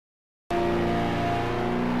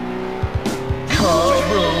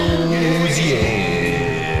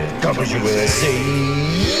USA,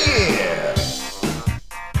 yeah!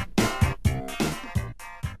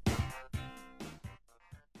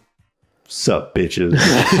 Sup, bitches.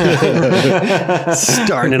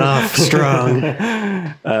 Starting it off strong.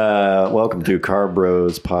 Welcome to Car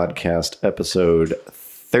Bros Podcast, episode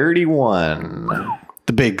 31.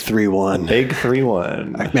 The big 3-1. Big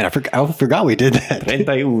 3-1. Man, I forgot we did that.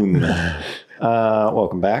 31.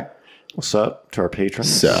 Welcome back. What's up to our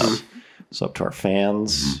patrons? What's up to our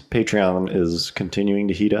fans? Patreon is continuing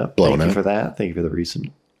to heat up. Thank you for that. Thank you for the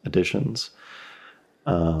recent additions.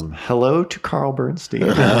 Hello to Carl Bernstein. We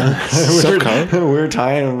were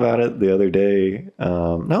talking about it the other day.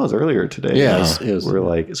 No, it was earlier today. Yeah, it was. We're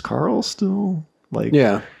like, is Carl still like?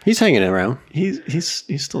 Yeah, he's hanging around. He's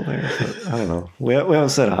still there. But I don't know. We haven't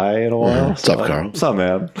said hi in a while. What's up, Carl? What's up,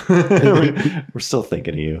 man? We're still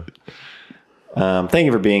thinking of you. Thank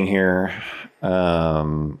you for being here. We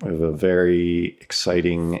have a very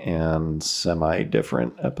exciting and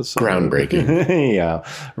semi-different episode. Groundbreaking. Yeah.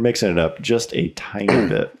 We're mixing it up just a tiny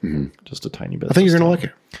bit. Just a tiny bit. I think you're going to like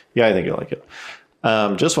it. Yeah, I think you'll like it.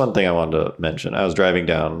 Just one thing I wanted to mention. I was driving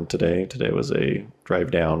down today. Today was a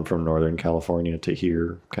drive down from Northern California to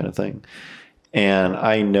here kind of thing. And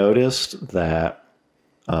I noticed that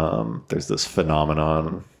there's this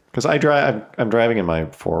phenomenon. Because I'm driving in my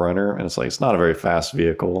 4Runner, and it's not a very fast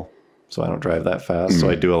vehicle. So I don't drive that fast. So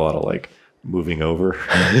I do a lot of moving over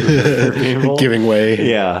for people. Giving way.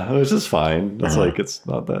 Yeah, which is fine. It's it's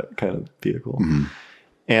not that kind of vehicle.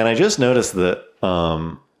 And I just noticed that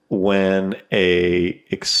when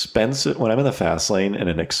I'm in the fast lane and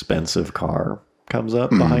an expensive car comes up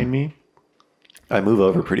behind me, I move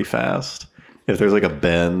over pretty fast. If there's a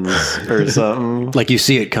Benz or something. You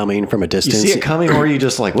see it coming from a distance. You see it coming, or you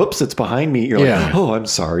just whoops, it's behind me. You're like, oh, I'm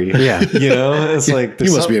sorry. Yeah. It's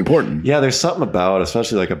You must be important. Yeah, there's something about,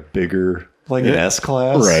 especially a bigger, an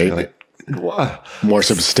S-Class. Right. Wow. More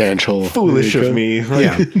substantial. Foolish of me.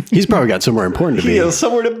 Yeah. He's probably got somewhere important to be. He has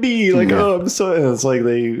somewhere to be. Oh, I'm so. And it's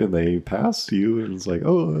they pass you, and it's I'll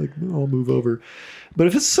move over. But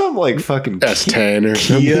if it's some fucking S10 or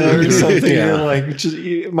Kia or something, Yeah.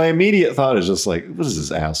 you're my immediate thought is just what is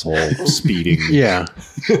this asshole speeding? Yeah.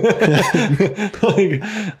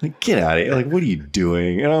 Get out of here! What are you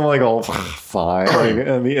doing? And I'm oh, fine.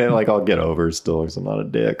 I'll get over still because I'm not a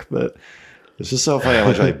dick. But it's just so funny how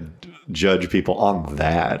much I judge people on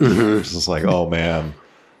that. It's just oh man.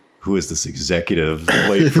 Who is this executive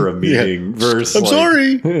late for a meeting? Versus I'm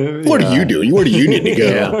sorry. What are you doing? Where do you need to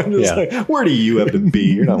go? Where do you have to be?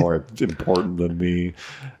 You're not more important than me.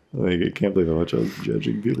 I can't believe how much I was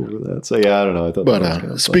judging people for that. So yeah, I don't know. I thought.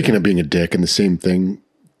 But speaking of being a dick, and the same thing,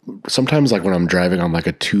 sometimes when I'm driving on a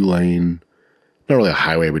 2-lane, not really a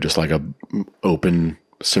highway, but just a open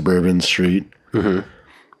suburban street, and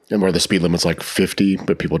where the speed limit's 50,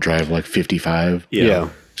 but people drive 55. Yeah.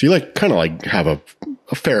 So you kind of have a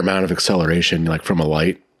fair amount of acceleration, from a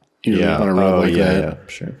light, on a road that. Yeah,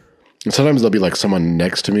 sure. And sometimes there'll be someone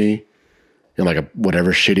next to me in a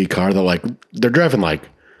whatever shitty car that they're driving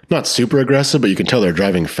not super aggressive, but you can tell they're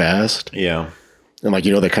driving fast. Yeah. And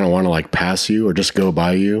they kind of want to pass you or just go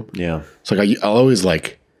by you. Yeah. So I'll always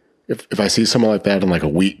if I see someone like that in a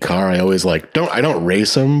weak car, I always I don't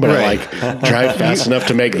race them, but I drive fast enough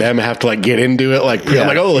to make them have to get into it.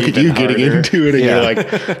 I'm oh, look at you getting into it, and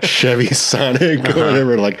you're Chevy Sonic or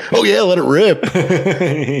whatever. Oh yeah, let it rip.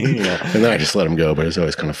 And then I just let them go, but it's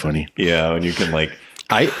always kind of funny. Yeah, and you can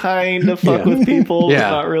I kind of fuck with people, but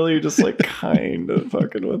not really, just kind of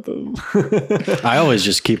fucking with them. I always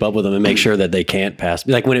just keep up with them and make sure that they can't pass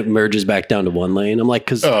me. When it merges back down to one lane, I'm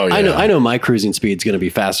because I know my cruising speed's going to be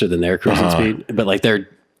faster than their cruising speed, but they're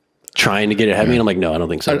trying to get ahead of me, and I'm no, I don't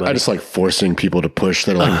think so. I just forcing people to push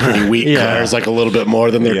their pretty weak cars a little bit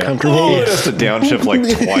more than they're comfortable. Oh, it has to downshift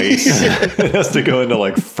twice. It has to go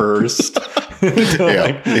into first.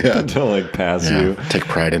 to pass you. Take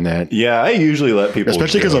pride in that. Yeah, I usually let people,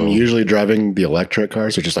 especially because I'm usually driving the electric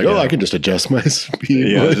cars. So just I can just adjust my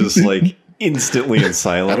speed. Yeah, just instantly and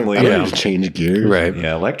silently. I don't need to change gears. Right.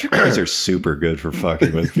 Yeah, electric cars are super good for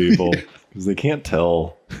fucking with people because they can't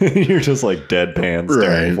tell. You're just deadpan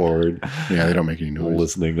staring forward. Yeah, they don't make any noise.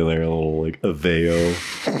 Listening to their little Aveo.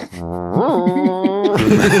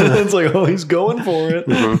 It's oh, he's going for it.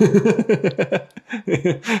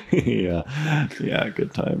 Yeah,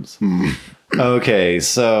 good times. Okay,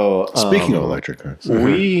 so speaking of electric cars,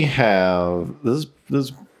 we have this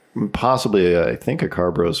possibly I think a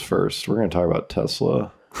Car Bros first. We're going to talk about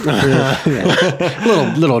Tesla.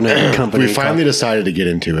 little company. We finally decided to get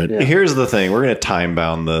into it. Yeah. Here's the thing: we're going to time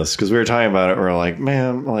bound this because we were talking about it. We're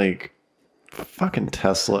man, fucking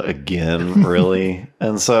Tesla again, really.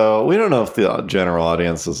 And so we don't know if the general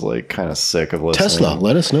audience is like kind of sick of listening. Tesla,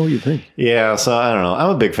 let us know what you think. Yeah, so I don't know. I'm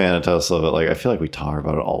a big fan of Tesla, but like I feel like we talk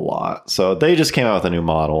about it a lot. So they just came out with a new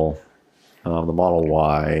model, the Model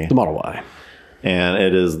Y. The Model Y. And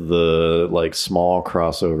it is the like small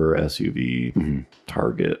crossover SUV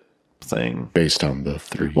target thing. Based on the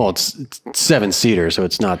 3. Well, it's 7-seater, so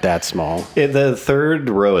it's not that small. The third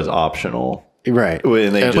row is optional. Right.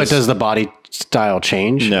 But does the body style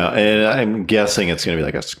change? No, and I'm guessing it's going to be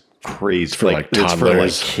like a crazy for like toddlers. It's for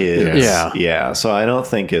like kids. Yeah. So I don't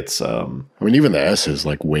think it's. I mean, even the S is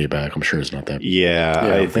like way back. I'm sure it's not that.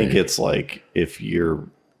 Yeah, I think it's like if you're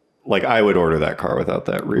like I would order that car without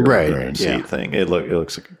that rear seat thing. It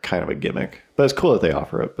looks like kind of a gimmick, but it's cool that they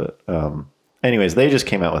offer it. But anyways, they just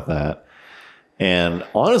came out with that. And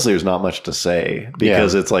honestly, there's not much to say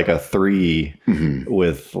because it's like a 3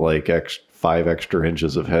 with like 5 extra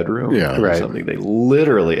inches of headroom. Yeah, or something. They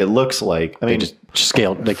literally, it looks like, I mean, just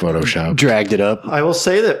scaled, like Photoshop, dragged it up. I will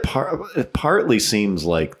say that it partly seems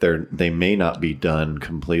like they may not be done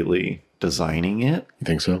completely designing it. You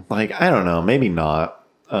think so? Like, I don't know, maybe not.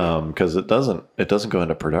 Because it doesn't go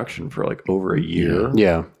into production for like over a year.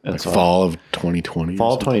 Yeah. And like so fall of 2020.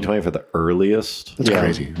 Fall of 2020 for the earliest. That's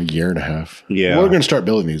crazy. A year and a half. Yeah. We're going to start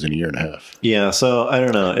building these in a year and a half. Yeah. So I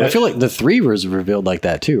don't know. I feel like the 3 was revealed like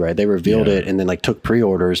that too, right? They revealed it and then like took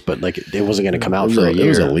pre-orders, but like it wasn't going to come out for a year. It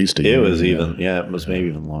was at least a year. It was even, it was maybe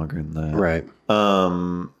even longer than that. Right.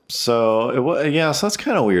 So it was, so that's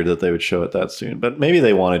kind of weird that they would show it that soon, but maybe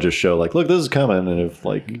they want to just show like, look, this is coming. And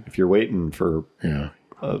if you're waiting for,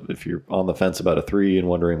 if you're on the fence about a 3 and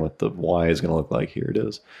wondering what the Y is going to look like, here it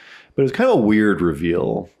is. But it's kind of a weird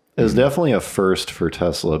reveal. It was definitely a first for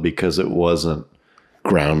Tesla because it wasn't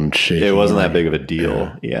ground shaking. It wasn't that big of a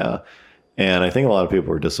deal. Yeah. And I think a lot of people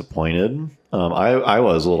were disappointed. I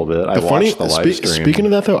was a little bit. I watched the live stream. Speaking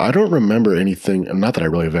of that, though, I don't remember anything. Not that I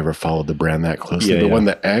really have ever followed the brand that closely, but when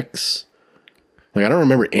the X... Like, I don't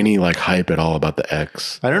remember any, like, hype at all about the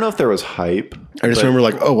X. I don't know if there was hype. I just remember,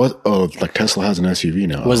 like, like, Tesla has an SUV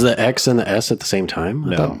now. Was the X and the S at the same time?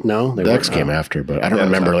 No. The X came after, but I don't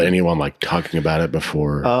remember anyone, like, talking about it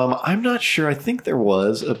before. I'm not sure. I think there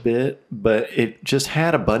was a bit, but it just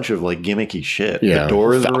had a bunch of, like, gimmicky shit. Yeah. The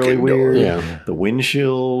doors were really weird. Yeah. The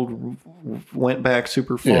windshield went back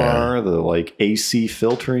super far. The, like, AC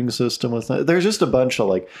filtering system was not... There's just a bunch of,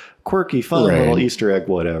 like, quirky, fun little Easter egg,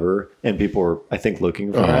 whatever. And people were, I think,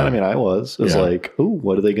 looking for that. I mean, I was. It was like, ooh,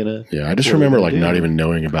 what are they going to... Yeah, I just remember, like, not even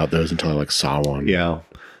knowing about those until I, like, saw one. Yeah.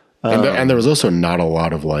 And there was also not a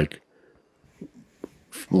lot of, like,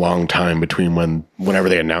 long time between whenever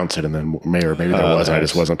they announced it and then maybe there was. I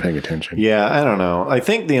just wasn't paying attention. Yeah, I don't know. I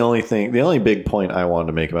think the only big point I wanted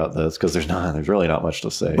to make about this, because there's really not much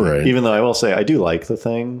to say. Right. Even though I will say I do like the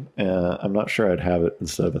thing. I'm not sure I'd have it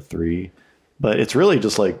instead of a 3. But it's really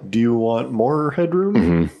just like, do you want more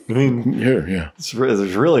headroom? I mean,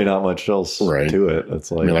 there's really not much else to it.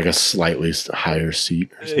 It's like, like a slightly higher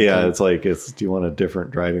seat or something. Yeah, it's like, do you want a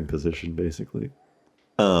different driving position, basically?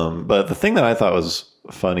 But the thing that I thought was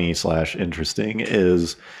funny / interesting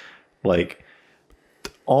is like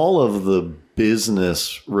all of the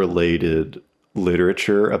business related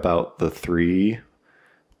literature about the 3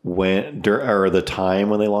 or the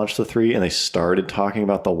time when they launched the 3 and they started talking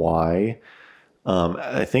about the Y.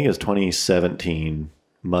 I think it was 2017.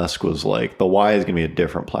 Musk was like, the Y is going to be a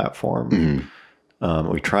different platform.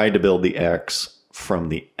 We tried to build the X from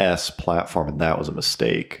the S platform, and that was a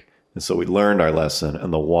mistake. And so we learned our lesson,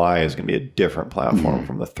 and the Y is going to be a different platform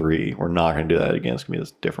from the 3. We're not going to do that again. It's going to be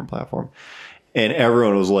this different platform. And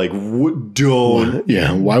everyone was like, don't.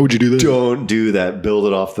 Yeah, why would you do that? Don't do that. Build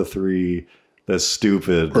it off the 3. That's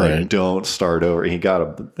stupid. Right. Like, don't start over. He got I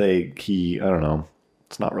don't know.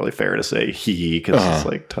 It's not really fair to say because it's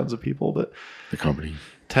like tons of people, but the company.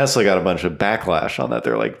 Tesla got a bunch of backlash on that.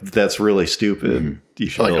 They're like, that's really stupid. You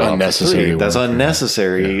should like unnecessary. That's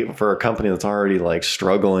unnecessary for a company that's already like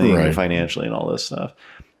struggling financially and all this stuff.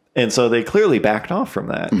 And so they clearly backed off from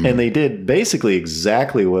that. And they did basically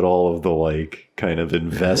exactly what all of the like kind of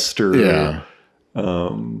investor /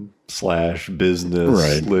 business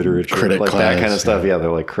literature, like class, that kind of stuff. Yeah,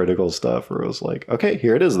 they're like critical stuff where it was like, okay,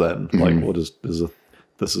 here it is then. Like we'll just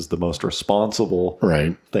this is the most responsible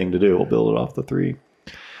thing to do. We'll build it off the 3.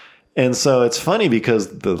 And so it's funny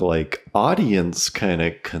because the like audience kind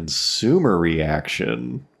of consumer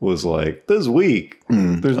reaction was like, this is weak.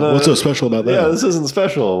 There's what's so special about that? Yeah, this isn't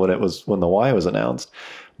special when the Y was announced.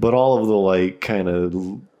 But all of the like kind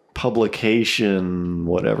of publication,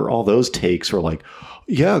 whatever, all those takes were like,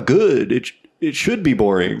 yeah, good. it should be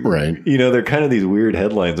boring. Right. You know, they're kind of these weird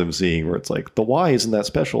headlines I'm seeing where it's like, the why isn't that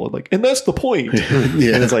special? Like, and that's the point.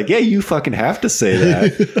 Yeah. And it's like, yeah, you fucking have to say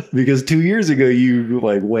that because 2 years ago you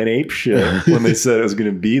like went ape shit when they said it was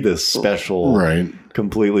going to be this special, Right.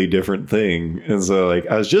 completely different thing. And so like,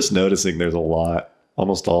 I was just noticing there's a lot,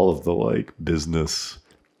 almost all of the like business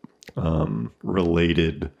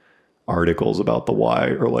related articles about the why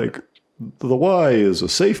are like, the why is a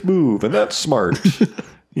safe move and that's smart.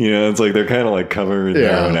 You know, it's like they're kind of like covering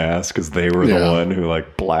their own ass because they were the one who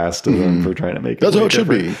like blasted them for trying to make it. That's how it should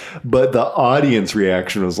be. But the audience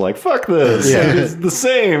reaction was like, fuck this. Yeah. It's the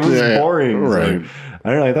same. It's boring. Right. Like,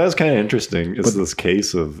 I don't know. That was kind of interesting. It's this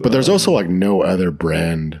case of. But there's also like no other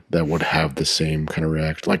brand that would have the same kind of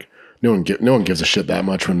reaction. Like no one gives a shit that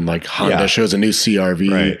much when like Honda shows a new CRV.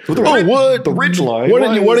 Right. What? The Ridgeline.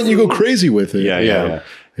 Why didn't you go crazy with it?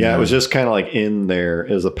 Yeah, it was just kind of like in there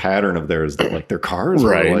as a pattern of theirs that like their cars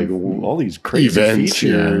were like all these crazy events,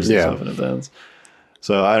 features and stuff and events.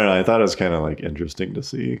 So I don't know. I thought it was kind of like interesting to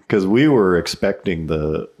see because we were expecting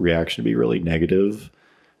the reaction to be really negative.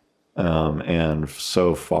 And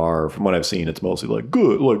so far from what I've seen, it's mostly like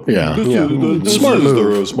good. Like this Smart is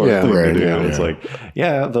move. the smart thing to do. Yeah, It's like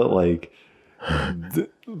but like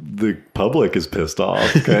the public is pissed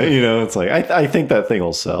off. Okay? You know, it's like I think that thing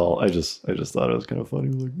will sell. I just thought it was kind of funny.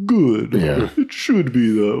 Like good. Yeah. It should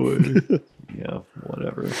be that way. Yeah,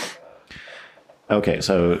 whatever. Okay,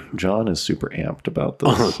 so John is super amped about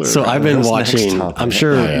this. So I've been watching. I'm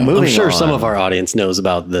sure. I'm sure some on. of our audience knows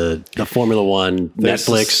about the Formula One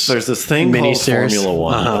Netflix. There's this thing called miniseries. Formula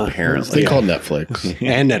One. Apparently, They call Netflix.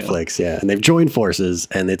 and Netflix, and they've joined forces,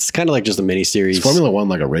 and it's kind of like just a mini series. Is Formula One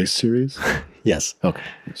like a race series? Yes, Okay.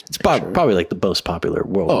 it's probably like the most popular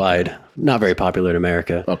worldwide. Not very popular in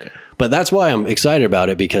America. Okay. But that's why I'm excited about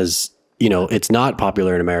it because, you know, it's not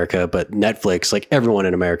popular in America, but Netflix, like everyone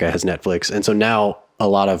in America has Netflix. And so now a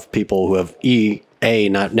lot of people who have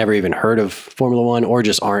never even heard of Formula One or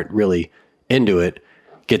just aren't really into it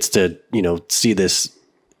gets to, you know, see this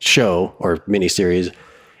show or miniseries.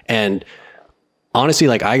 And honestly,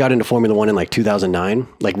 like I got into Formula One in like 2009,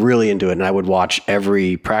 like really into it. And I would watch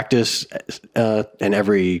every practice and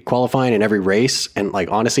every qualifying and every race. And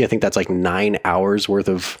like, honestly, I think that's like 9 hours worth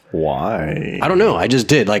of. why? I don't know. I just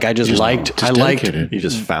did. Like, I liked You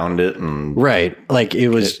just found it and right. Like it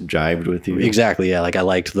was it jived with you. exactly. Yeah. Like I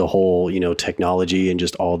liked the whole, you know, technology and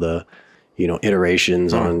just all the, you know,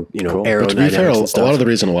 iterations on, you know, aerodynamics To be fair, and stuff. a lot of the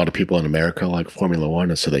reason a lot of people in America like Formula One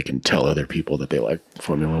is so they can tell other people that they like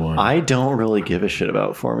Formula One. I don't really give a shit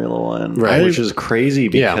about Formula One, Right. which is crazy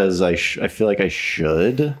because I feel like I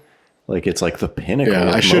should. Like it's like the pinnacle. Yeah,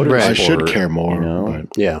 of I should motorsport, care more. You know?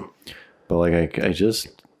 yeah. But like I just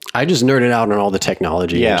nerded out on all the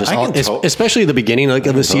technology. Yeah, and just I can especially the beginning like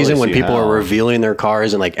of the season when see people how. are revealing their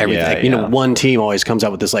cars and like everything. Yeah, Like, you know, yeah. one team always comes out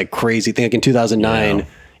with this like crazy thing. Like in 2009,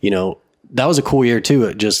 you know, that was a cool year too.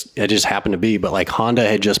 It just happened to be, but like Honda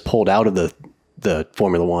had just pulled out of the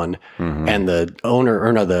Formula One, and the owner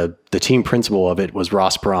or no, the team principal of it was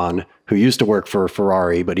Ross Brawn, who used to work for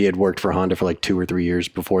Ferrari, but he had worked for Honda for like 2 or 3 years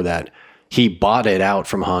before that. He bought it out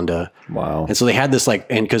from Honda. Wow. And so they had this like,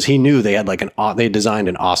 and because he knew they had like they designed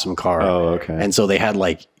an awesome car. Oh, okay. And so they had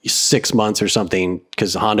like 6 months or something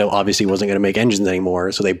because Honda obviously wasn't going to make engines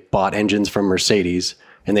anymore. So they bought engines from Mercedes.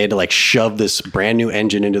 And they had to like shove this brand new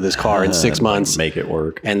engine into this car in 6 months. make it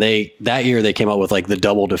work. And that year they came out with like the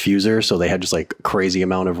double diffuser. So they had just like crazy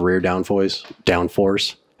amount of rear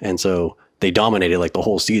downforce. And so they dominated like the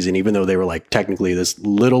whole season, even though they were like technically this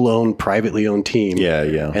privately owned team. Yeah,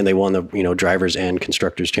 yeah. And they won the, you know, drivers and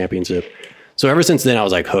constructors championship. So ever since then I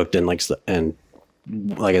was like hooked and like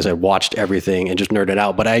I said, watched everything and just nerded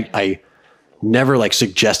out. But I never like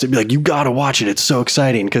suggested, be like, you got to watch it. It's so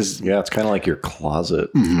exciting. Cause Yeah, it's kind of like your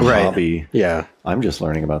closet hobby. yeah. I'm just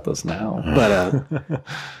learning about this now. But,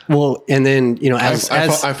 well, and then, you know,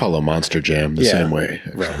 I follow Monster Jam the same way.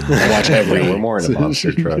 Right. I watch We're more into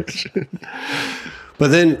monster trucks.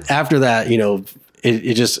 but then after that, you know,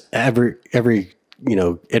 it just every, you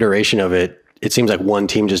know, iteration of it, it seems like one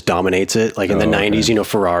team just dominates it. Like in the 90s, you know,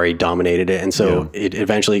 Ferrari dominated it. And so it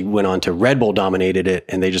eventually went on to Red Bull dominated it.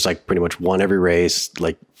 And they just like pretty much won every race,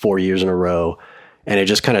 like 4 years in a row. And it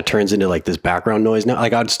just kind of turns into like this background noise. Now,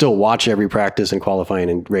 like I'd still watch every practice and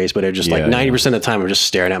qualifying and race, but it just like 90% of the time I'm just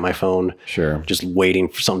staring at my phone. Sure. Just waiting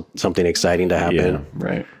for something exciting to happen. Yeah,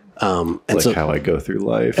 right. And Like so how I go through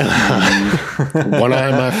life. one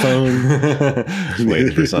eye on my phone. Just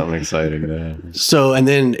waiting for something exciting to happen. So, and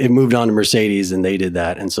then it moved on to Mercedes and they did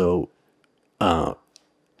that. And so,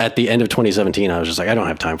 at the end of 2017, I was just like, I don't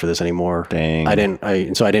have time for this anymore. Dang.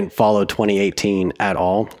 So I didn't follow 2018 at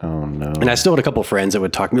all. Oh no. And I still had a couple friends that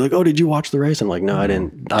would talk to me like, "Oh, did you watch the race?" I'm like, "No, I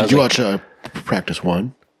didn't." Did you watch practice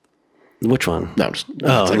one? Which one? No, I'm just.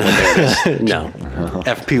 Oh, like, no.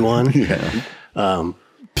 FP1. Yeah.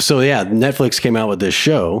 So yeah, Netflix came out with this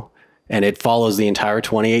show, and it follows the entire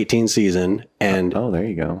 2018 season. And oh, there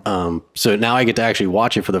you go. so now I get to actually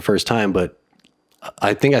watch it for the first time. But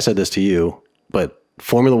I think I said this to you, but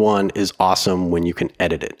Formula One is awesome when you can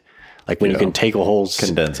edit it. Like when you can take a whole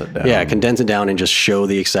Condense it down. Yeah, condense it down and just show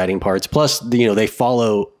the exciting parts. Plus, they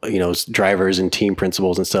follow, drivers and team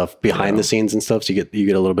principals and stuff behind the scenes and stuff. So you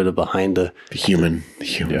get a little bit of behind the human.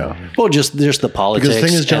 Yeah. Well, just the politics. Because the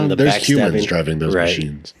thing is, John, and the there's backstabbing. humans driving those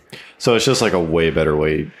machines. So it's just like a way better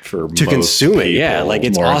way to consume it. Yeah. Like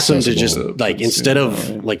it's more awesome to accessible just like, instead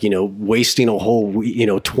of like, wasting a whole,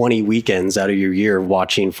 20 weekends out of your year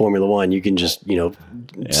watching Formula One, you can just,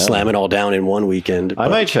 slam it all down in one weekend. I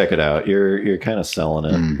might check it out. You're kind of selling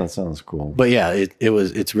it. That sounds cool. But yeah,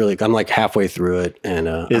 it's really, I'm like halfway through it, and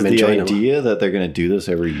Is I'm the enjoying idea that they're going to do this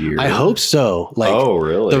every year? I hope so. Like, oh,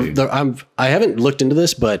 really? I haven't looked into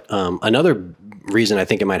this, but another reason I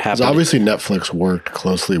think it might happen. Obviously, Netflix worked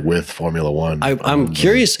closely with Formula One. I'm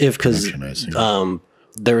curious if, because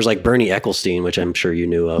there was like Bernie Ecclestone, which I'm sure you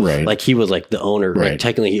knew of. Right. Like he was like the owner. Right. Like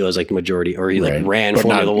technically he was like the majority, or he like ran But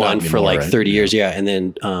Formula not One for anymore, like right? 30 years. Yeah. And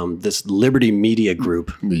then this Liberty Media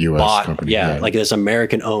Group The US bought, company, yeah, right. like this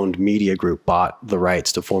American owned media group bought the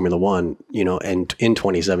rights to Formula One, and in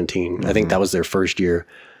 2017, I think that was their first year.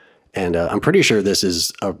 And I'm pretty sure this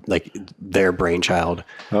is like their brainchild.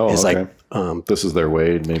 Oh, is okay. like, this is their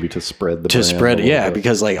way maybe to spread the brand a little bit.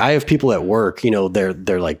 because like I have people at work,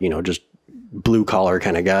 they're like, just blue collar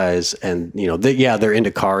kind of guys, and they're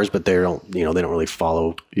into cars, but they don't really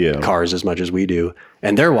follow cars as much as we do,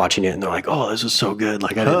 and they're watching it and they're like, oh, this is so good.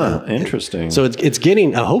 Like I didn't know. Interesting. So it's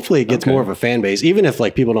getting hopefully it gets more of a fan base, even if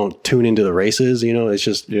like people don't tune into the races. It's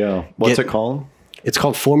just What's it called? It's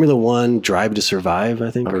called Formula One Drive to Survive,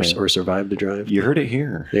 I think, or Survive to Drive. You heard it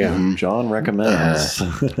here. Yeah. John recommends.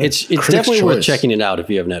 It's definitely worth checking it out if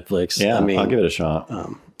you have Netflix. Yeah, I mean, I'll give it a shot.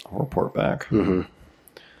 I'll report back.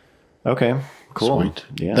 Okay, cool. Sweet.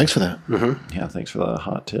 Yeah, Thanks for that. Yeah, thanks for the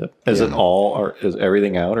hot tip. Is it all, or is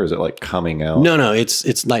everything out, or is it like coming out? No,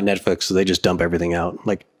 it's like Netflix, so they just dump everything out.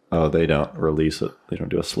 Like, oh, they don't release it. They don't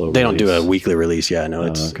do a slow. They don't do a weekly release. Yeah, no,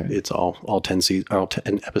 okay. It's all 10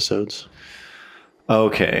 episodes.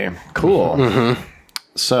 Okay, cool.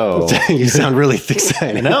 So you sound really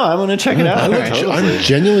excited. No, I'm gonna check it out. I'm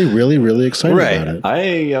genuinely really, really excited about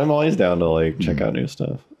it. I'm always down to like check out new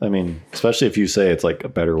stuff. I mean, especially if you say it's like a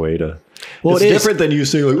better way to. Well, it's different than you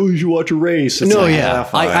saying like, oh, you should watch a race. It's no, like, yeah.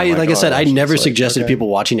 fine, Like I said, I never suggested okay. people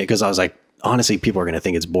watching it because I was like, honestly, people are going to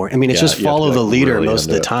think it's boring. I mean, it's just follow the leader really most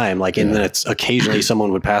of the time. Like, and then it's occasionally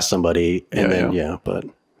someone would pass somebody, and but.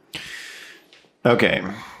 Okay,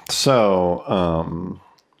 so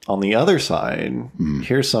on the other side,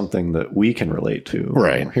 here's something that we can relate to.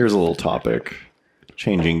 Right. Here's a little topic,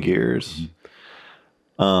 changing gears.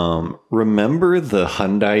 Remember the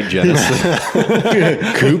Hyundai Genesis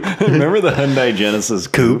coupe? Remember the Hyundai Genesis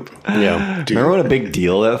coupe? Yeah. Dude. Remember what a big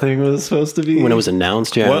deal that thing was supposed to be? When it was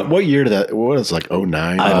announced, yeah. What year did that, what was it, like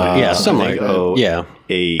 09? Yeah, something like that. Yeah.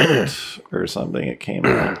 08 or something it came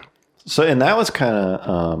out. So, and that was kind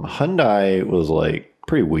of, Hyundai was like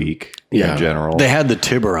pretty weak in general. They had the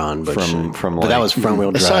Tiburon, but but that was front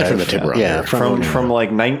wheel drive. Aside from the Tiburon. Yeah. From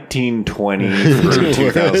like 1920 through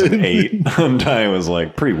 2008, Hyundai was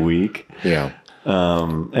like pretty weak. Yeah.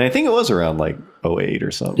 And I think it was around like 08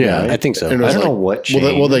 or something. Yeah, right? I think so. I don't know what changed.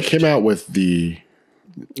 Well, they came out with the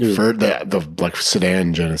like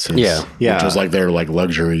sedan Genesis. Yeah. Which was like their like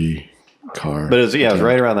luxury car. But it was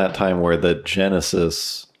right around that time where the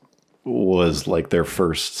Genesis was like their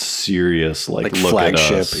first serious like look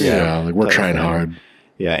flagship. At us. Yeah, like we're trying hard.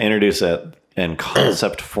 Yeah, introduced that in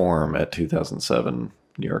concept form at 2007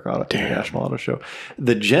 New York International Auto Show.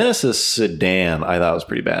 The Genesis sedan I thought was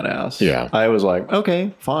pretty badass. Yeah. I was like,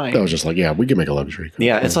 okay, fine. That was just like, yeah, we can make a luxury car.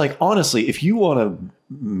 Yeah, it's like, honestly, if you want to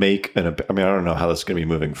make I mean, I don't know how this is going to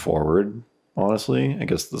be moving forward, honestly. I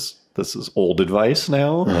guess this is old advice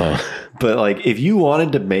now. But like, if you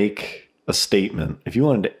wanted to make a statement, if you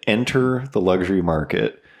wanted to enter the luxury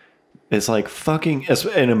market, it's like fucking,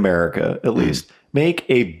 in America at least, make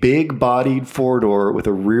a big bodied 4-door with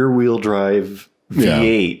a rear wheel drive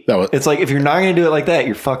V8. That was, it's like, if you're not going to do it like that,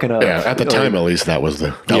 you're fucking up. Yeah, at the time, at least, that was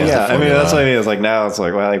the I mean, that's what I mean. It's like, now it's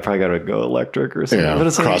like, well, you probably got to go electric or something. Yeah, but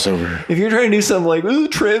it's like, crossover. if you're trying to do something like, ooh,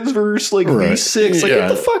 transverse, like V6, like, get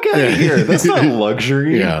the fuck out of here. That's not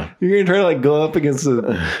luxury. Yeah. You're going to try to like go up against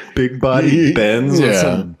a big body Benz with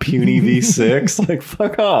some puny V6. Like,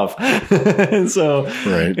 fuck off. And so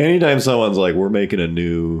anytime someone's like, we're making a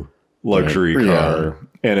new luxury car,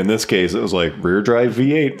 and in this case it was like rear drive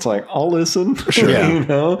V8, it's like, I'll listen. Sure. You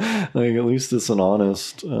know, like, at least it's an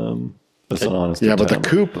honest but the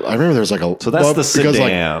coupe, I remember there's like so that's the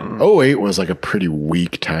sedan. Like 08 was like a pretty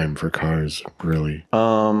weak time for cars, really.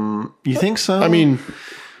 You think so? I mean,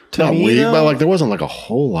 not weak, but like there wasn't like a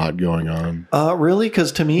whole lot going on. Really?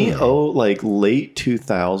 Because to me, like late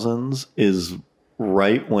 2000s is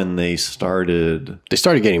right when they started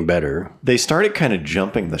getting better. They started kind of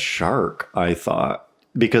jumping the shark, I thought,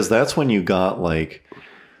 because that's when you got like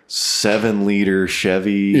 7-liter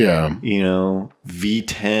Chevy, you know,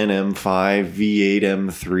 V10 M5, V8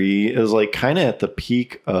 M3. It was like kind of at the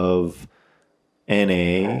peak of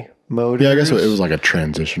NA motors. Yeah, I guess it was like a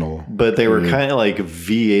transitional. But they were kind of like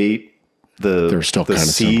V8. They were still kind of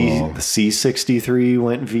simple. The C63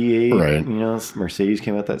 went V8. Right. You know, Mercedes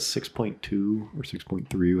came out that 6.2 or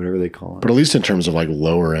 6.3, whatever they call it. But at least in terms of like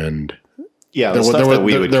lower end. Yeah, the stuff that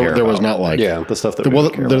we would care about. There was not like... Yeah, the stuff that we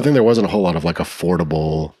would care about. I think there wasn't a whole lot of like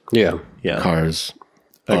affordable cars.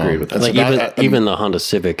 I agree with that. Like even the Honda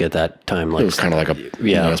Civic at that time, like, it was kind of like it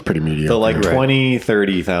was pretty mediocre. The like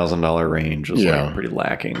 $20,000-$30,000 range was like pretty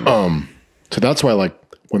lacking. So that's why like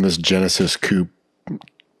when this Genesis coupe,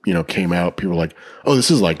 you know, came out, people were like, oh,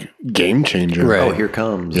 this is like game changer. Right. Oh, here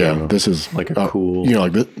comes. Yeah, this is like a cool, you know,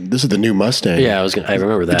 like this is the new Mustang. Yeah, I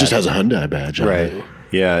remember that. It just has a Hyundai badge on it.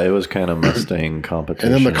 Yeah, it was kind of Mustang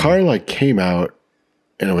competition. And then the car like came out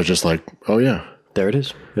and it was just like, oh yeah. There it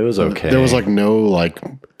is. It was okay. There was like no like...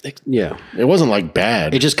 Yeah. It wasn't like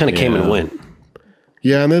bad. It just kind of came and went.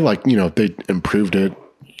 Yeah, and they like, you know, they improved it.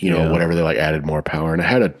 You know, whatever, they like added more power. And it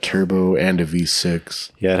had a turbo and a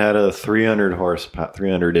V6. Yeah, it had a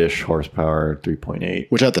 300-ish horsepower,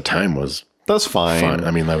 3.8. Which at the time was... That's fine. I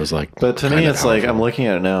mean, that was like... But to me, it's like, I'm looking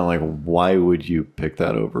at it now, like, why would you pick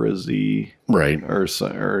that over a Z? Right. Or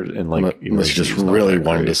and like... Unless you just really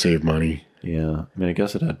wanted to save money. Yeah. I mean, I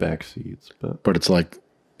guess it had back seats, but... But it's like...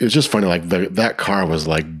 It's just funny, like, that car was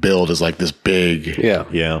like billed as like this big...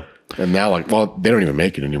 Yeah. And now, like, well, they don't even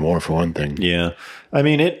make it anymore, for one thing. Yeah. I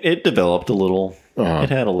mean, it developed a little... It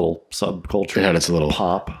had a little subculture. It had its little...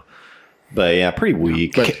 pop. But yeah, pretty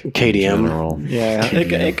weak. But KDM. Yeah,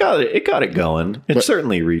 it got it going. It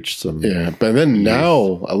certainly reached some. Yeah, but then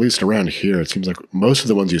now, at least around here, it seems like most of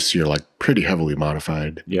the ones you see are like pretty heavily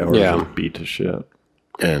modified. Yeah, or beat to shit.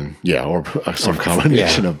 And or some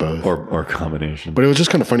combination of both, or combination. But it was just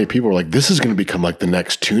kind of funny. People were like, "This is going to become like the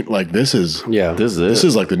next tune. Like this is this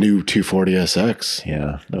is like the new 240 SX.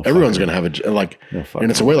 Yeah, everyone's going to have a like, and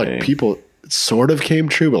it's a way like people." Sort of came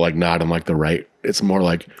true, but like not in like the right. It's more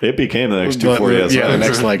like it became the next 240. Yeah, the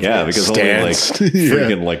next like because stance. Only like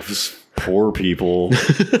freaking like poor people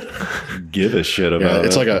give a shit about it.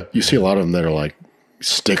 It's like you see a lot of them that are like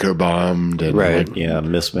sticker bombed and like,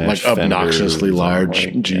 mismatched, like obnoxiously large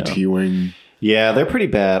GT wing. Yeah, they're pretty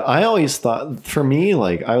bad. I always thought, for me,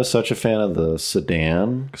 like I was such a fan of the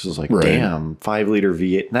sedan because it was like, damn, 5-liter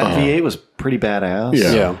V8. And that V8 was pretty badass.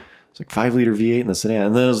 Yeah. It's like 5-liter V8 in the sedan.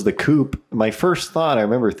 And then it was the coupe. My first thought, I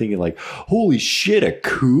remember thinking like, holy shit, a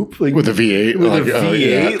coupe? Like, with a V8. With a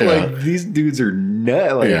V8? Like, these dudes are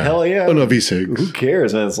nuts. Like, hell yeah. Oh, no, V6. Who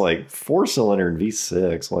cares? And it's like 4-cylinder and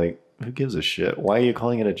V6. Like, who gives a shit? Why are you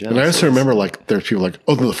calling it a Genesis? And I also remember, like, there's people like,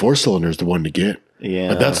 oh, the 4-cylinder is the one to get.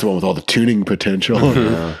 Yeah. Like, that's the one with all the tuning potential.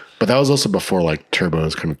 But that was also before, like,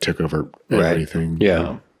 turbos kind of took over everything.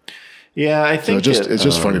 Yeah. Yeah, I think so it's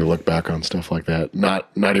just funny to look back on stuff like that. Not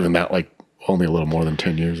even that, like, only a little more than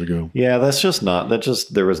 10 years ago. Yeah,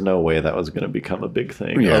 there was no way that was going to become a big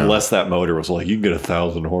thing unless that motor was like, you can get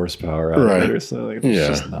 1,000 horsepower out of it or something. It's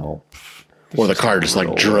just no. Or the car just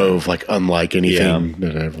like drove like unlike anything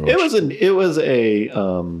that I ever watched. It was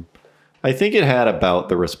I think it had about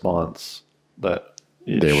the response that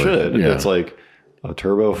it should. It's like a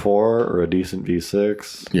turbo 4 or a decent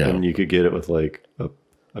V6. Yeah. And you could get it with like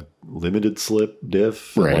a limited slip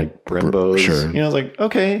diff, right? Like Brembos. Sure. You know, it's like,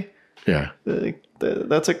 okay. Yeah.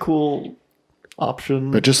 That's a cool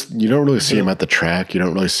option. But just, you don't really see them at the track. You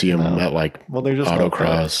don't really see them at like they're just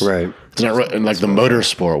autocross. Right. It's not and like the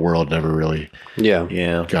motorsport world never really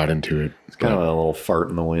got into it. It's kind of a little fart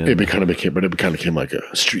in the wind. It kind of became like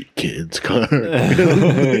a street kids car.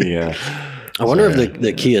 Yeah. I wonder if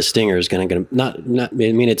the Kia Stinger is going to not. I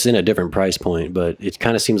mean, it's in a different price point, but it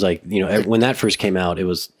kind of seems like when that first came out, it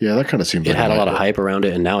was that kind of seems. It had a lot of hype around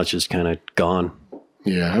it, and now it's just kind of gone.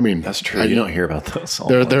 Yeah, I mean that's true. You don't hear about those.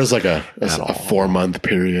 There's like a 4-month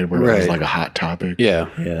period where it was like a hot topic.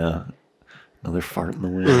 Yeah. Another fart in the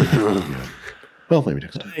wind. Well, maybe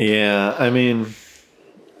next time. Yeah, I mean,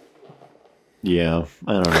 I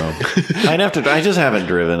don't know. I just haven't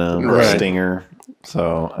driven a Stinger.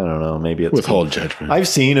 So I don't know. Maybe it's withhold judgment. I've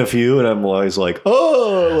seen a few, and I'm always like,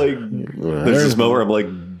 there's this moment where I'm like,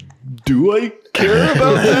 do I care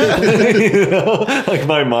about that? Like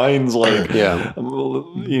my mind's like,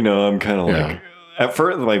 I'm kind of like, at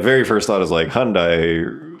first, my very first thought is like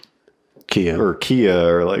Hyundai, Kia,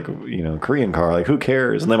 or like Korean car. Like who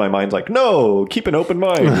cares? And then my mind's like, no, keep an open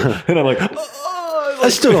mind. And I'm like, I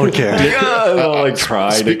still don't care. I'll like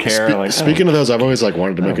try to care. Speaking of those, I've always like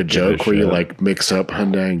wanted to make a joke where you like mix up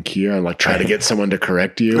Hyundai and Kia and like try to get someone to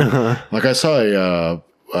correct you. Like I saw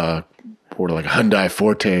a Hyundai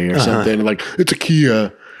Forte or something. Like it's a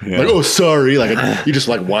Kia. Yeah. Like, oh, sorry. Like you just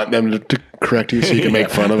like want them to correct you so you can make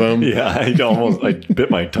fun of them. Yeah, I bit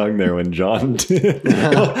my tongue there when John did.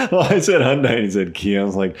 Well, I said Hyundai and he said Kia. I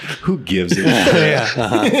was like, who gives a shit?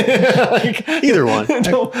 Either one.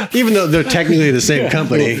 Even though they're technically the same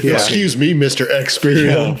company. Excuse me, Mr.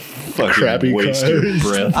 Expert. Crappy waste your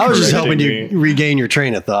breath. I was just hoping you regain your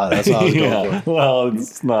train of thought. That's all I was going for. Well,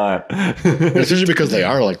 it's not. It's usually because they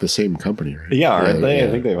are like the same company, right? Yeah, aren't they? I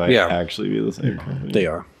think they might actually be the same company. They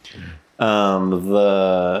are.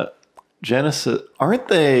 The Genesis, aren't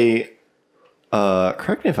they?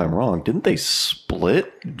 Correct me if I'm wrong. Didn't they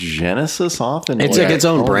split Genesis off? It's like its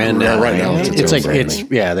own brand now. Right now, it's like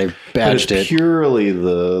they badged it. Purely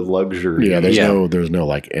the luxury. Yeah, there's no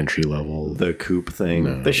like entry level. The coupe thing.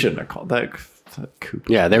 No. They shouldn't have called that coupe.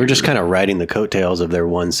 Yeah, they were just kind of riding the coattails of their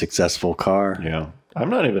one successful car. Yeah,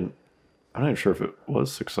 I'm not even sure if it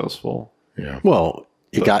was successful. Yeah. Well,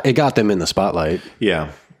 it got them in the spotlight.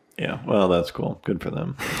 Yeah. Yeah. Well, that's cool. Good for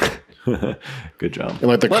them. Good job. And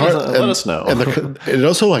like the car, let us know. And it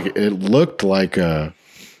also it looked like a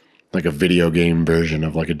video game version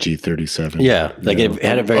of like a G37. Yeah, like it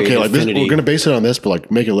had a very we're gonna base it on this, but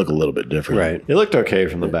like make it look a little bit different. Right. It looked okay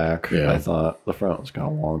from the back. Yeah. I thought the front was kind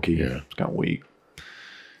of wonky. Yeah. It's kind of weak.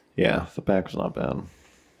 Yeah, the back was not bad.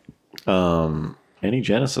 Any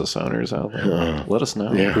Genesis owners out there? Let us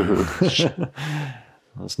know. Yeah.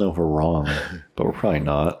 Let us know if we're wrong, but we're probably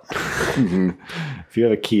not. If you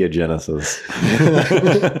have a Kia Genesis,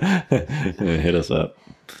 hit us up.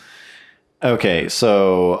 Okay,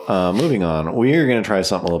 so moving on. We are going to try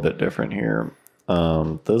something a little bit different here.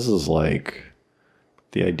 This is like,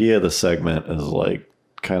 the idea of the segment is like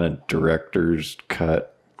kind of director's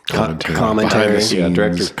cut. Commentary. Yeah,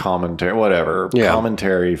 director's commentary, whatever. Yeah.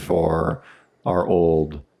 Commentary for our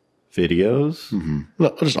old videos.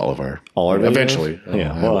 No, just all our videos? Eventually.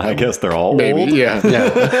 Yeah. Well, I guess they're all maybe, old. Yeah.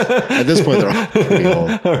 At this point, they're all pretty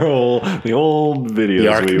old. The old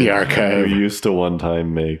videos the archive we used to one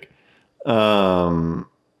time make.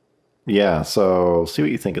 Yeah. So see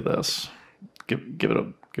what you think of this. Give it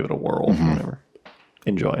a whirl. Whatever.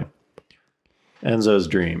 Enjoy. Enzo's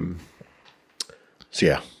dream. So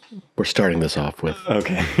yeah, we're starting this off with.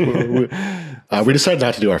 Okay. We decided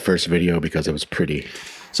not to do our first video because it was pretty.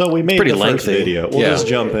 So we made the first video. We'll Yeah. just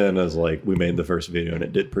jump in as like we made the first video and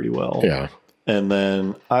it did pretty well. Yeah. And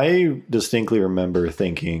then I distinctly remember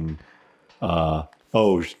thinking, oh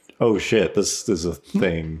shit, this is a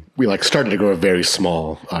thing. We like started to grow a very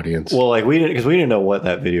small audience. Well, like we didn't know what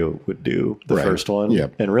that video would do, the first one. Yeah.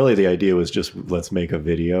 And really the idea was just let's make a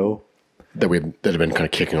video. That had been kind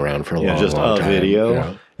of kicking around for a long time. Video.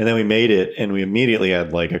 Yeah. And then we made it and we immediately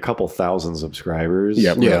had like a couple thousand subscribers.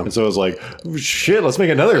 Yeah. And so it was like, shit, let's make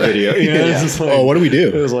another video. You know, it's just like, what do we do?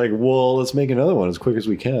 It was like, well, let's make another one as quick as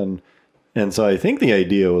we can. And so I think the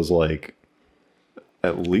idea was like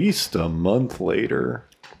at least a month later.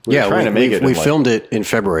 We filmed it in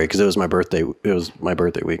February because it was my birthday. It was my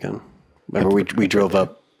birthday weekend. Remember, we drove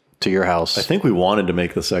up to your house. I think we wanted to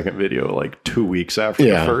make the second video like 2 weeks after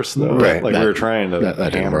the first, though. Right. Like we were trying to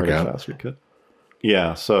that hammer it out. as fast as we could.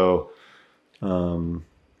 Yeah. So,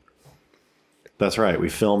 that's right. We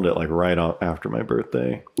filmed it like right after my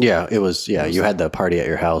birthday. Yeah, it was. Yeah, you had the party at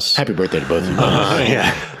your house. Happy birthday to both of you.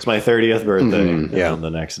 Yeah. It's my 30th birthday. Yeah. And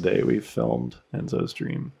the next day we filmed Enzo's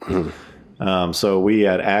Dream. So we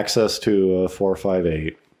had access to a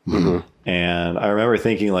 458. And I remember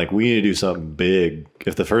thinking like we need to do something big.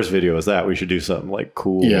 If the first video was that, we should do something like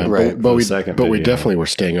cool. Yeah, right. But we definitely were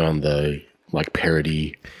staying on the like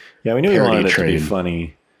parody. Yeah, we knew we wanted it to be train.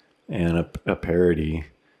 funny and a parody,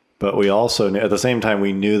 but we also knew, at the same time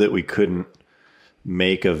we knew that we couldn't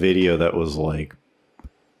make a video that was like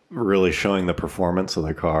really showing the performance of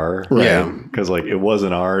the car. Right. Yeah. Because like it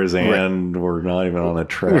wasn't ours and we're not even on a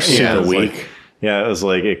track. We're super it was weak. Like, it was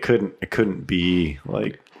like it couldn't be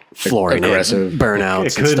like Flooring aggressive. burnouts.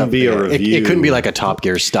 It couldn't be a review. It couldn't be like a Top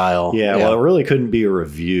Gear style. yeah, well, it really couldn't be a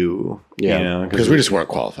review. Yeah. You know, Because we just weren't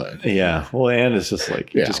qualified. yeah. Well, and it's just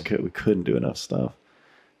like Yeah. we couldn't do enough stuff.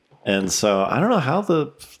 And so I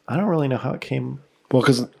don't really know how it came. Well,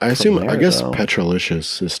 because I guess though.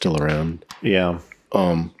 Petrolicious is still around. Yeah. I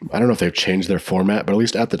don't know if they've changed their format, but at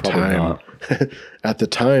least at the time, at the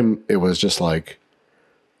time, it was just like,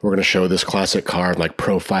 we're going to show this classic car and like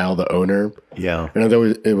profile the owner. Yeah. And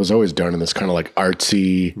it was always done in this kind of like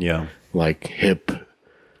artsy, Yeah. like hip,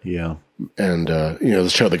 Yeah. and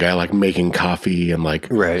show the guy like making coffee and like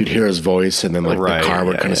Right. you'd hear his voice and then like Right, the car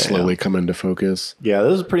would yeah, kind of yeah, slowly come into focus. Yeah.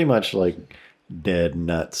 This is pretty much like Dead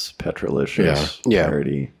Nuts Petrolicious Yeah.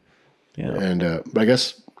 parody. Yeah. And but I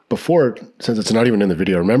guess before, since it's not even in the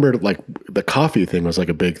video, remember like the coffee thing was like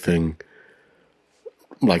a big thing,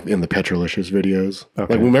 like in the Petrolicious videos.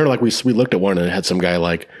 Okay. Like remember, like we looked at one and it had some guy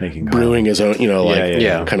like Making brewing his own,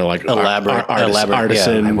 yeah. kind of like Elaborate-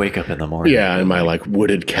 artisan. I wake up in the morning. Yeah, in my like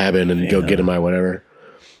wooded cabin and go get in my whatever.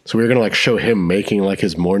 So we were gonna like show him making like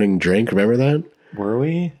his morning drink. Remember that? Were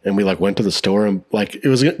we? And we like went to the store and like it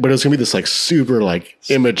was gonna be this like super like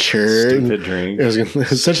immature Stupid drink. It was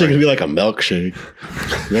essentially gonna be like a milkshake.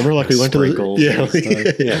 Remember, like we went to Sprinkles the and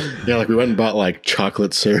stuff. yeah, like we went and bought like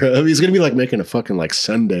chocolate syrup. He's gonna be like making a fucking like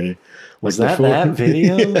sundae. Was that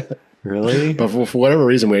video? Really? But for whatever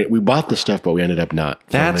reason, we bought the stuff, but we ended up not.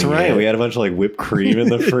 That's filming right. it. We had a bunch of like whipped cream in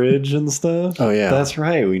the fridge and stuff. Oh, yeah. That's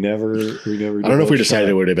right. We never. I don't know if we decided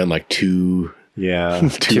it would have been like too Yeah.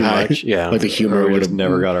 too high. much, yeah. Like the humor Or we would just have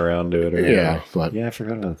never got around to it. Or Yeah, but Yeah, I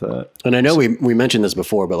forgot about that. And I know we mentioned this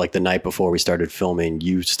before, but like the night before we started filming,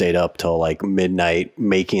 you stayed up till like midnight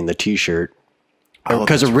making the T-shirt.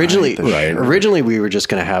 Because originally, originally we were just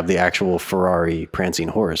going to have the actual Ferrari prancing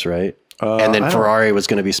horse, right? And then Ferrari was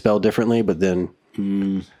going to be spelled differently, but then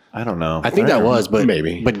I don't know. I think that was, but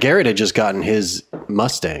Maybe. But Garrett had just gotten his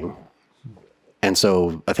Mustang, and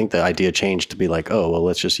so I think the idea changed to be like, oh well,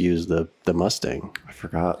 let's just use the Mustang, I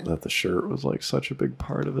forgot that the shirt was like such a big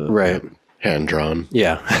part of it. right? hand drawn.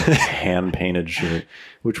 Yeah, Hand painted shirt,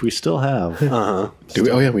 which we still have. Do we?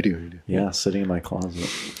 Oh yeah, we do. Yeah, sitting in my closet.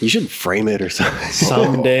 you should frame it or something.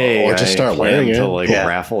 Someday, Or just start I plan wearing it. to like Yeah.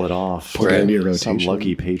 raffle it off. Put it into your Some rotation.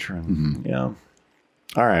 lucky patron. Yeah.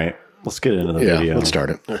 All right, let's get into the Yeah, video. let's start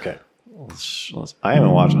it. Okay. I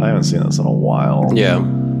haven't seen this in a while. Yeah.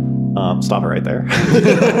 Stop it right there.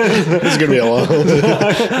 This is gonna be a long.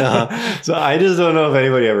 So I just don't know if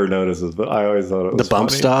anybody ever notices, but I always thought it was The bump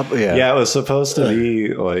funny. stop. Yeah. Yeah, it was supposed to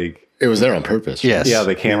be like, It was there on purpose. Yes. yeah,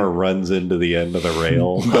 the camera runs into the end of the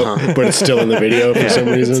rail. but it's still in the video for some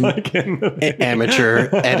reason. Amateur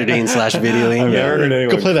editing / videoing. I've Yeah. never heard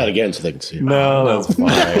anyone. Go play that again so they can see. No, that's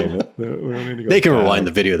fine. We don't need to go They can back. rewind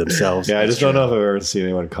the video themselves. Yeah, I just don't know if I've ever seen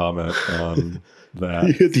anyone comment on that.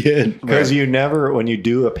 At the end. Because you never, when you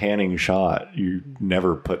do a panning shot, you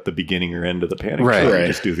never put the beginning or end of the panning Right. shot. Right. You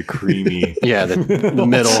just do the creamy. Yeah, the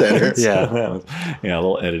middle. Center. Yeah. Yeah, a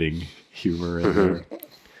little editing humor in there.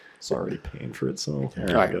 It's already paying for itself.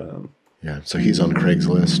 There Right. we go. Yeah, so he's on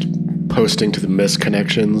Craigslist posting to the missed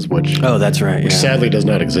connections, which Oh, that's right. Yeah. sadly does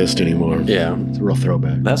not exist anymore. Yeah. It's a real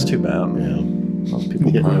throwback. That's too bad. Yeah. Most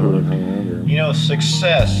people probably would have hung over. You know,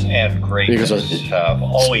 success and greatness have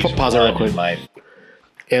always pause it real won quick. in my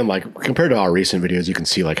And like compared to our recent videos, you can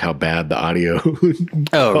see like how bad the audio,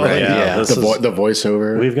 Oh, right. yeah, Yeah. this the, is- the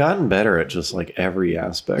voiceover. We've gotten better at just like every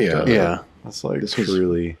aspect Yeah. of it. Yeah. That's like This was-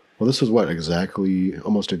 truly Well, this was what exactly,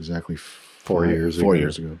 almost exactly 4 years ago. 4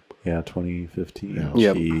 years ago. Yeah, 2015.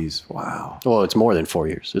 Yep. Jeez, wow. Well, it's more than 4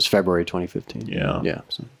 years. It's February 2015. Yeah. Yeah.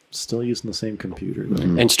 So. Still using the same computer though.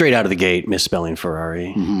 And straight out of the gate, misspelling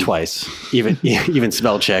Ferrari twice. Even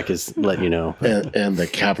spell check is letting you know. And the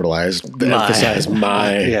capitalized, the My. emphasized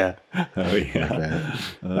my. Yeah. Oh yeah.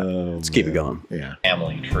 Let's keep it going. Yeah.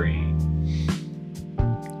 family tree.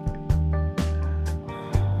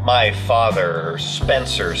 My father,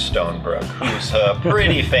 Spencer Stonebrook, who's a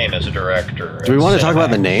pretty famous director. Do we want to talk about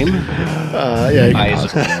the name? Yeah. you can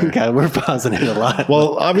Isaac. pause it. God, we're pausing it a lot.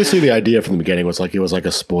 Well, obviously the idea from the beginning was like he was like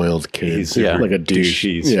a spoiled kid. He's Yeah. Like a douche.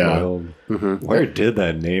 douchey, Yeah. spoiled. Where did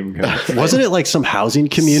that name come from? Wasn't it like some housing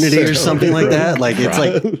community or something like that? Like it's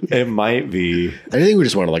like It might be. I think we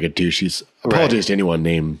just wanted like a douche. Apologies to anyone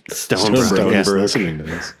named Stonebrook. yes, Stonebrook. listening to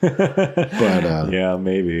this. But Yeah,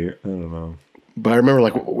 maybe. I don't know. but I remember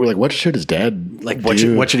like we're like, what should his dad like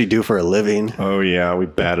do? what should he do for a living? Oh yeah, we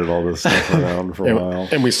batted all this stuff around for a while.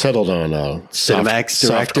 And we settled on Cinemax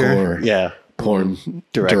director. softcore. Yeah. porn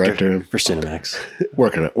director for Cinemax.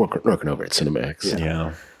 working over at Cinemax.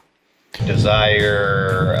 Yeah.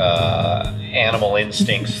 Desire, Animal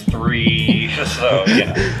Instincts 3. So, you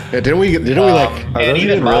know. Yeah, didn't we like? And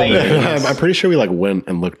even I'm pretty sure we like went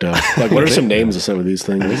and looked up. Like, what are some names of some of these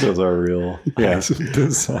things? Those are real. Yeah.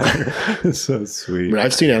 Desire. It's so sweet. I mean,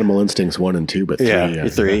 I've seen Animal Instincts 1 and 2, but 3. Yeah,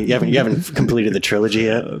 3. You haven't completed the trilogy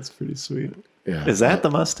yet. That's pretty sweet. Yeah. Is that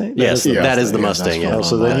the Mustang? Yes, that is the Mustang. Yeah. Oh,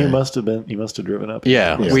 so then you must have driven up.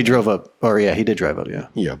 Yeah, we drove up. Or yeah, he did drive up. Yeah.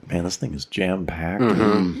 Yeah. Man, this thing is jam packed.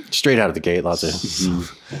 Straight out of the gate, lots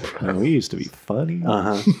of. Man, we used to be funny.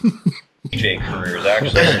 DJ career is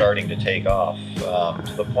actually starting to take off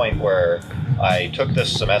to the point where I took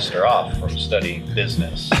this semester off from studying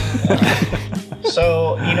business.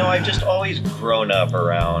 So, you know, I've just always grown up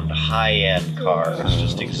around high-end cars,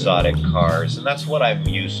 just exotic cars, and that's what I'm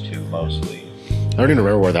used to mostly. I don't even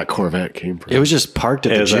remember where that Corvette came from. It was just parked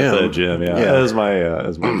at the gym. At the gym, yeah. It was my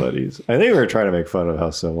buddies. I think we were trying to make fun of how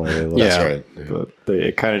similar they look. Yeah. That's right. Yeah. But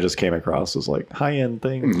it kind of just came across as like high-end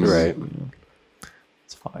things. Right.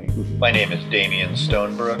 It's fine. My name is Damian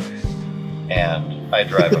Stonebrook, and I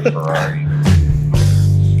drive a Ferrari.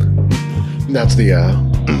 That's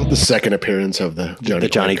the second appearance of the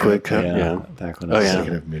Johnny Quick Cup. Yeah. Back when I was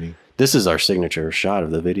Executive Mini. This is our signature shot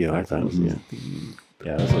of the video, I thought.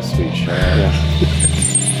 Yeah, that's a sweet shot. Yeah.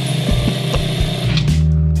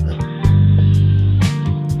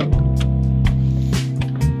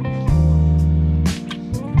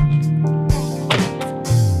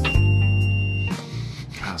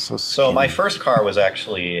 So my first car was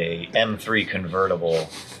actually a M3 convertible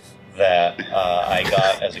that I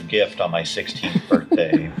got as a gift on my 16th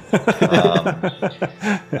birthday.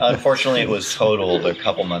 Unfortunately, it was totaled a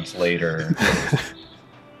couple months later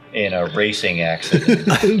in a racing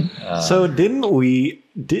accident. So didn't we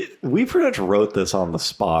pretty much wrote this on the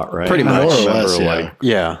spot, right? Pretty much. More or I remember, less,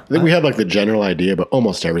 yeah. I think we had like the general idea, but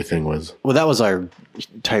almost everything was. Well, that was our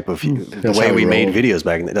type of the That's way how we we made roll. videos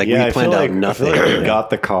back then. Like yeah, we planned I out feel nothing. like we got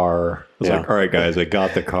the car. I was Yeah. like, all right, guys, I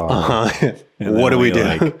got the car. And What then do we do?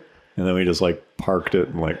 And then we just like parked it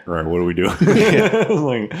and like, all right, what are we doing? I was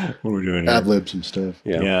like, what are we doing here? Ad-lib some stuff.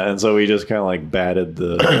 Yeah, and so we just kind of like batted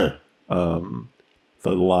the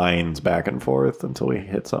lines back and forth until we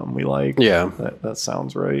hit something we like. Yeah. That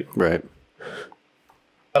sounds right. Right.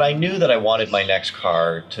 But I knew that I wanted my next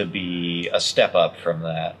car to be a step up from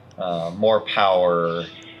that. More power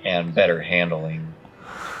and better handling.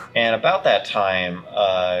 And about that time,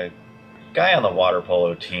 a guy on the water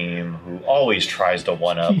polo team who always tries to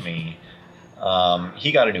one-up me,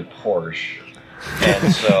 he got a new Porsche.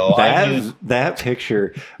 And so that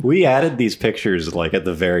picture, we added these pictures like at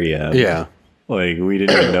the very end. Yeah. Like we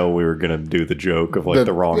didn't even know we were going to do the joke of like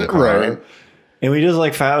the wrong car. Right. And we just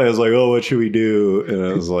like found it. was like, oh, what should we do? And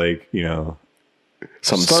it was like, you know,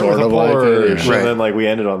 Some start sort with of a like Porsche, Right. and then like we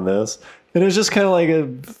ended on this. And it was just kind of like a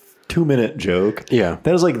 2-minute joke. Yeah.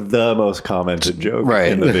 That was like the most commented joke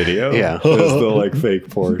Right. in the video. Yeah. It was the like fake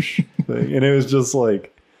Porsche thing. And it was just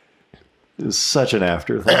like, it was such an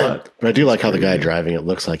afterthought. But I do like how the guy driving it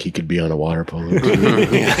looks like he could be on a water polo.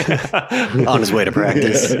 On his way to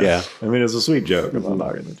practice. Yeah. I mean, it's a sweet joke. I'm not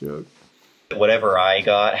knocking the joke. whatever I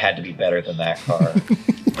got had to be better than that car.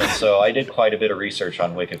 And so I did quite a bit of research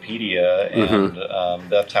on Wikipedia,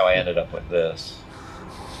 and that's how I ended up with this.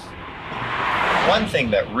 One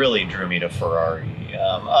thing that really drew me to Ferrari,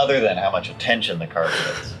 other than how much attention the car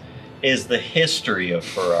gets, is the history of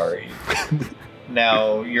Ferrari.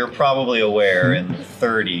 Now, you're probably aware in the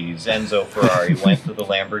 30s, Enzo Ferrari went to the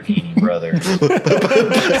Lamborghini brothers.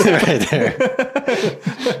 Right there.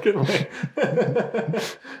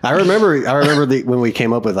 I remember when we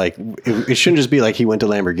came up with like it shouldn't just be like he went to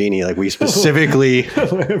Lamborghini. Like we specifically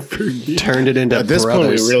turned it into At this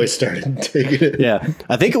brothers. point, we really started taking it. Yeah,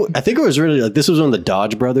 I think it was really like this was when the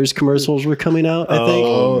Dodge Brothers commercials were coming out. I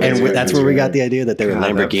think, and that's where we got the idea that they were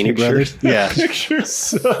Lamborghini brothers. Yeah,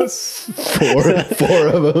 Pictures. Four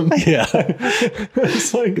of them. yeah.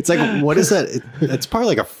 It's like What is that? It's probably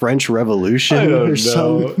like a French Revolution I don't or know.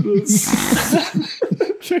 something.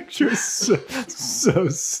 Picture's so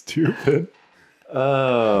stupid.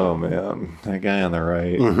 Oh man, that guy on the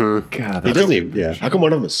right. God, He doesn't even. Yeah, How come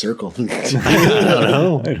one of them is circled? I don't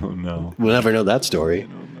know. I don't know. We'll never know that story.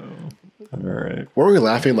 All right. Were we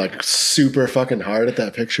laughing like super fucking hard at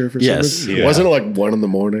that picture for Yes. some reason? Yeah. Wasn't it like 1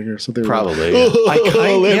 a.m. or something? Probably.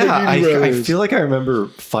 Yeah. I feel like I remember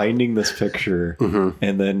finding this picture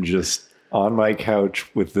and then just on my couch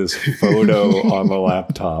with this photo on the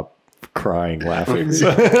laptop crying, laughing.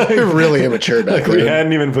 So, We're really immature back we then.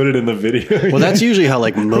 hadn't even put it in the video. Well, that's usually how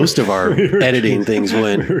like most of our editing things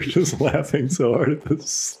went. We were just laughing so hard at this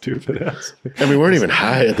stupid ass. And we weren't even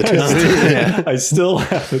high at the time. I still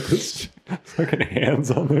laugh at this fucking hands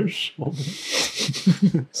on their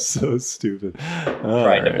shoulders. So stupid.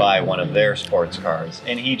 Tried to buy one of their sports cars,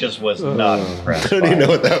 and he just was not impressed. I don't even know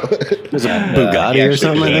what that was. It was a And, Bugatti he or actually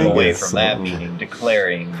something. I came think. away from that meeting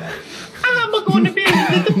declaring that I'm going to be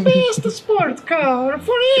the best sports car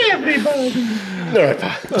for everybody. All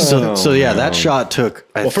right. So yeah, that shot took.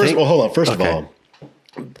 Well, hold on. First of all,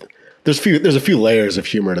 there's a few layers of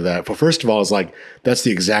humor to that. Well, first of all, it's like that's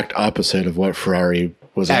the exact opposite of what Ferrari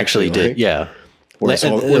was actually did. like. Yeah. Whereas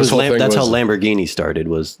That's how was- Lamborghini started.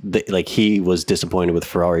 Like he was disappointed with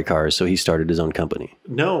Ferrari cars, so he started his own company.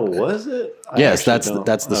 No, was it? Yes, that's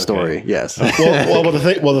the story. Yes.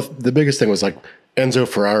 the biggest thing was like Enzo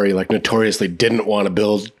Ferrari, like notoriously didn't want to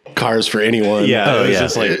build cars for anyone. Yeah, Oh, it was yeah.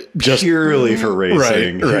 just like Just- purely for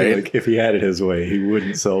racing. right. Like if he had it his way, he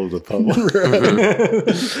wouldn't sell to the public.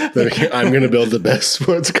 I'm going to build the best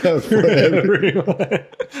sports car for everyone.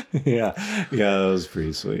 yeah, that was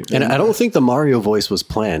pretty sweet. And I don't think the Mario voice was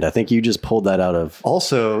planned. I think you just pulled that out of.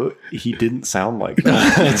 Also, he didn't sound like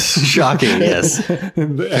that. It's shocking. Yes.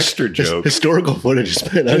 The extra joke. Historical footage has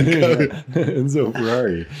been uncovered. Enzo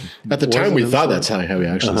Ferrari. At the time, we Wasn't thought himself. that's how he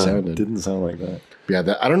actually sounded. Didn't sound like that.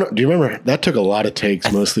 Yeah, I don't know. Do you remember? That took a lot of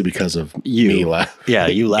takes, mostly because of me laughing. Yeah,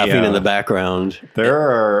 you laughing Yeah. in the background.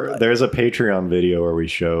 There's a Patreon video where we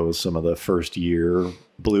show some of the first year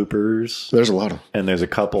bloopers, There's a lot of. and there's a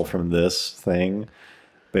couple from this thing.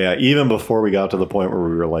 But yeah, even before we got to the point where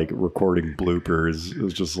we were like recording bloopers, it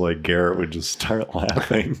was just like Garrett would just start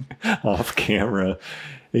laughing off camera,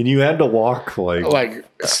 and you had to walk like Like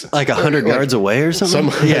 100 yards away or something.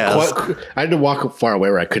 I had to walk far away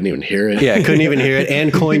where I couldn't even hear it. Yeah, I couldn't even hear it,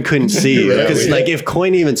 and Coin couldn't see you because, like, if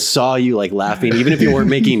Coin even saw you like laughing, even if you weren't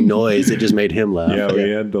making noise, it just made him laugh. yeah, we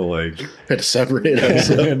had to like Had to separate we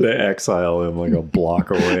ourselves. had to exile him like a block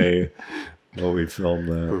away while we filmed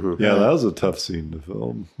that. Yeah, that was a tough scene to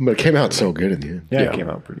film. But it came out so good in the end. Yeah, it came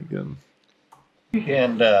out pretty good.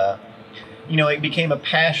 And, it became a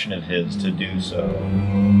passion of his to do so.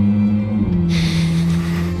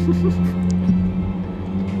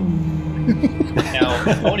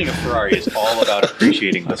 Now, owning a Ferrari is all about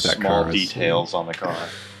appreciating the small details on the car.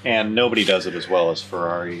 And nobody does it as well as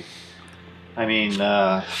Ferrari. I mean,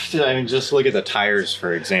 just look at the tires,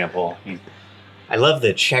 for example. I love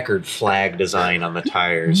the checkered flag design on the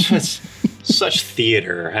tires. It's such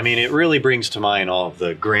theater. I mean, it really brings to mind all of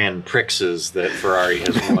the Grand Prixes that Ferrari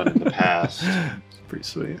has won in the past. Pretty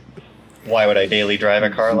sweet. Why would I daily drive a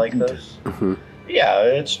car like this? Yeah,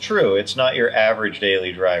 it's true. It's not your average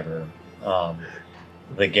daily driver.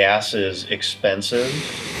 The gas is expensive,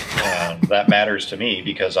 and that matters to me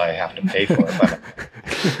because I have to pay for it.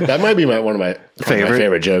 That might be one of my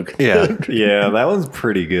favorite joke. Yeah. Yeah, that one's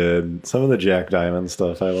pretty good. Some of the Jack Diamond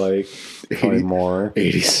stuff I like probably more.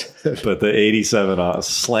 80s. But the 87,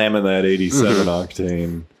 slamming that 87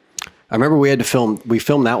 octane. I remember we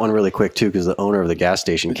filmed that one really quick too because the owner of the gas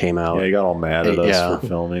station came out. Yeah, he got all mad at us Yeah. for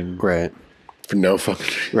filming. Right. For no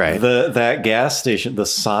fucking. Right. That gas station, the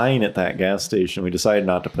sign at that gas station, we decided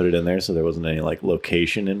not to put it in there, so there wasn't any like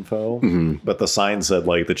location info. But the sign said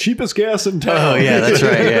like the cheapest gas in town. Oh yeah, that's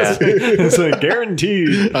right. Yeah. It's like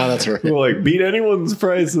guaranteed. Oh, that's right. We'll like beat anyone's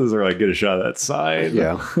prices or like get a shot of that sign.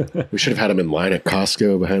 Yeah. We should have had him in line at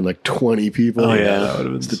Costco behind like 20 people. Oh, yeah. that would have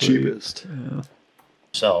been It's the sweet. cheapest.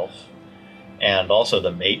 Self. And also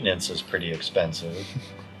the maintenance is pretty expensive.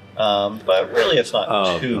 But really it's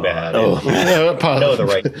not too bad. Oh, You know the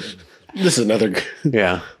right. This is another.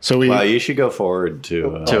 Yeah. So we. Wow, you should go forward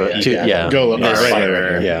to. Yeah. Go Yeah, right right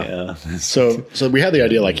there. Yeah. So we had the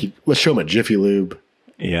idea like let's show him a Jiffy Lube.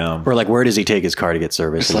 Yeah. Or like, where does he take his car to get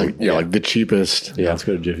serviced? It's like like the cheapest. Yeah, let's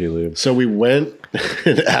go to Jiffy Lube. So we went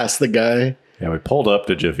and asked the guy Yeah, we pulled up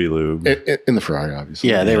to Jiffy Lube. in the Ferrari, obviously.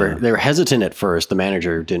 Yeah, they were hesitant at first. The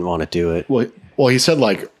manager didn't want to do it. Well, he said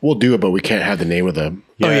like we'll do it, but we can't have the name of the.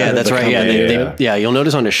 Oh yeah, that's the right. Yeah, company, yeah. You'll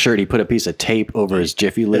notice on his shirt he put a piece of tape over his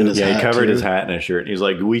Jiffy Lube. his Yeah, he hat, covered too. his hat in his shirt. He's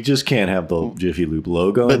like, we just can't have the Jiffy Lube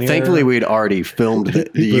logo. But in here." thankfully, we'd already filmed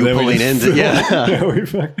you then we pulling just into. filmed- Yeah, yeah, we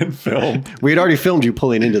fucking filmed. we'd already filmed you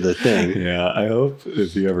pulling into the thing. Yeah, I hope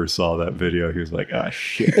if he ever saw that video, he was like, ah,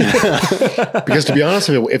 shit. Because to be honest,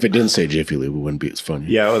 if it didn't say Jiffy Lube, it wouldn't be as funny.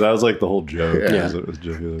 Yeah, well, that was like the whole joke. Yeah. It was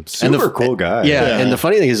Jiffy Lube. And the- Super cool guy. Yeah, and the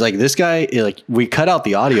funny thing is, like, this guy, like, we cut out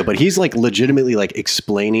the audio, but he's like legitimately like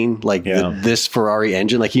explaining like this Ferrari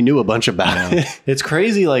engine. Like, he knew a bunch about it. It's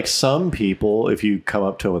crazy. Like some people, if you come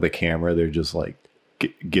up to them with a camera, they're just like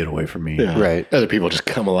get away from me. Yeah. Right. Other people just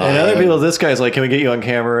come along. And other people, this guy's like, can we get you on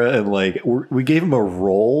camera? And like, we gave him a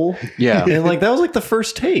roll. Yeah. And like, that was like the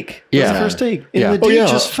first take. That was Yeah. the first take. And Yeah. the dude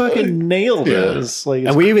just fucking nailed it. It's like,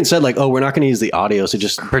 And we even said like, oh, we're not going to use the audio. So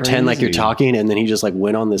just pretend like you're crazy. talking. And then he just like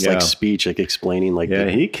went on this Yeah. like speech, like explaining like, yeah,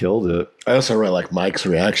 he killed it. I also really like Mike's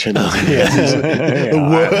reaction. I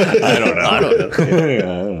don't know. I don't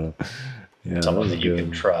know. Yeah, Someone that you can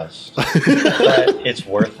trust. But it's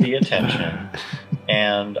worth the attention.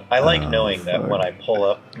 And I like knowing that when I pull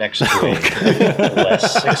up next to a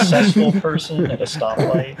less successful person at a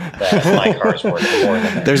stoplight, that my car's worth more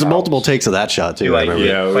than that. there's multiple takes of that shot too. Do I remember. get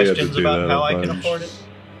Yeah, we had to questions do about that how a I can bunch. afford it?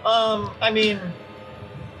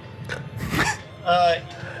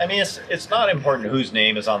 I mean, it's not important whose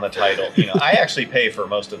name is on the title. You know, I actually pay for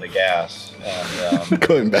most of the gas. And,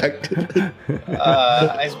 Going back to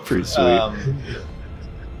pretty sweet.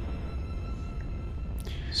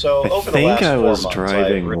 So I over the last think I 4 was months,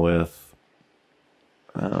 driving I've with.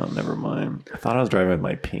 Oh, never mind. I thought I was driving with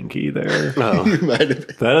my pinky there. Oh.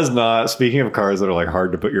 That is not. Speaking of cars that are like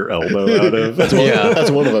hard to put your elbow out of. Yeah.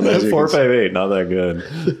 that's one of them. as you can see. 458, not that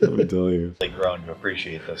good. Let me tell you. really grown to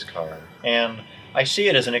appreciate this car, and I see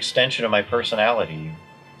it as an extension of my personality.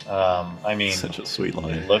 I mean, Such a sweet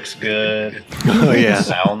line. it looks good. Oh, yeah. It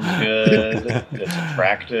sounds good. It's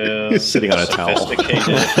attractive. Sitting on a towel.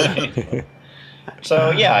 Sophisticated.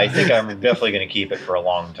 So yeah, I think I'm definitely going to keep it for a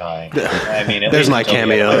long time. I mean, at There's least my until the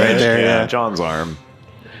cameo other- right there. Yeah, Yeah. John's arm.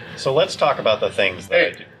 So let's talk about the things that I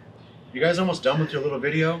Hey. You guys almost done with your little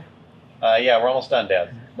video? do. Yeah, we're almost done,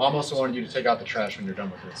 Dad. Mom also wanted you to take out the trash when you're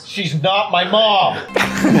done with this. She's not my mom.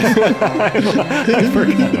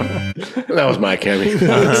 That was my cameo.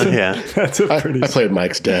 Yeah. That's a pretty. I played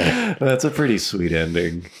Mike's dad. That's a pretty sweet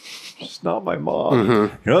ending. She's not my mom.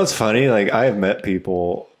 Mm-hmm. You know what's funny? Like I've met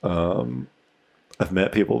people. I've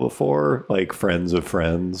met people before, like friends of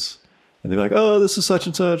friends, and they're like, "Oh, this is such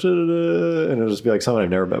and such," and it'll just be like someone I've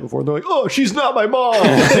never met before. And they're like, "Oh, she's not my mom."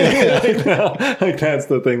 like that's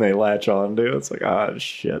the thing they latch on to. It's like, ah,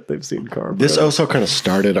 shit, they've seen Car. This Bros. also kind of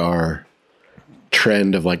started our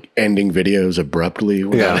trend of like ending videos abruptly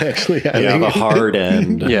without Yeah. actually having yeah, the hard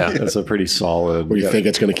end. Yeah. that's a pretty solid. where you think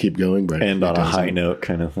it's going to keep going, but end on it a doesn't. high note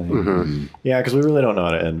kind of thing. Yeah, because we really don't know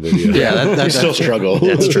how to end videos. Yeah. We still struggle.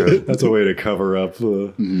 That's true. That's a way to cover up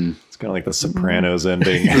the. It's kind of like the Sopranos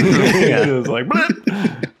ending. It's like,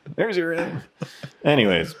 "Blip, there's your end.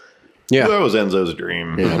 Anyways, Yeah. that was Enzo's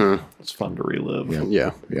dream. Yeah. It's fun to relive.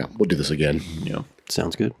 Yeah. Yeah, we'll do this again. Yeah.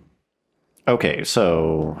 Sounds good. Okay,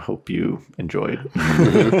 so hope you enjoyed.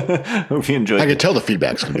 Hope you enjoyed. I can tell the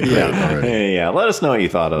feedback's going to be great already. Yeah. Let us know what you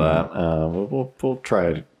thought of that. We'll try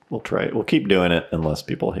it. We'll try it. We'll keep doing it unless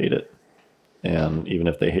people hate it. And even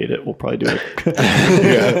if they hate it, we'll probably do it.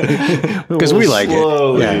 Because we like it.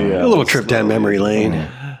 slowly, Yeah. A little trip down memory lane.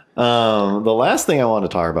 The last thing I want to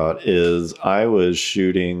talk about is I was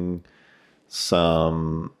shooting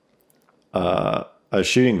some. I was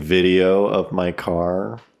shooting video of my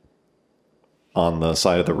car on the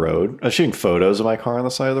side of the road. I was shooting photos of my car on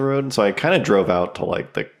the side of the road, and so I kind of drove out to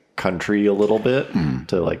like the country a little bit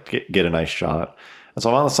to like get a nice shot. And so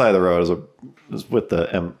I'm on the side of the road. It was with the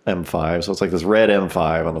M5, so it's like this red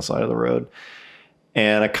M5 on the side of the road.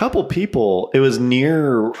 And a couple people. It was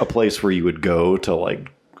near a place where you would go to like.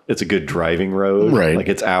 It's a good driving road, Right. Like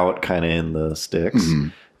it's out kind of in the sticks.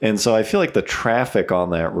 And so I feel like the traffic on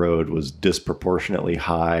that road was disproportionately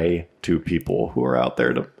high to people who are out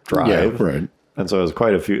there to drive. Yeah, right. And so it was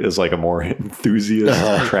quite a few, it was like a more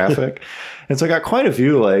enthusiast traffic. And so I got quite a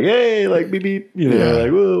few like, hey, like beep, beep, you know, Yeah.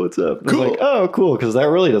 like, whoa, what's up? And I was Cool. like, oh, cool. Cause that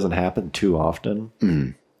really doesn't happen too often.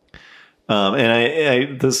 And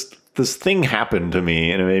I this thing happened to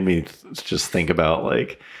me and it made me just think about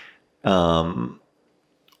like,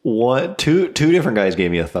 what two different guys gave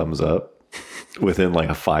me a thumbs up within like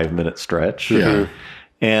a 5-minute stretch. Yeah.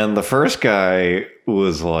 And the first guy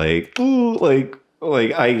was like, ooh, like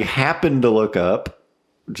I happened to look up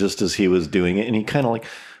just as he was doing it, and he kind of like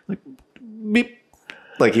beep,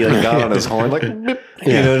 like he like got on his horn, like beep,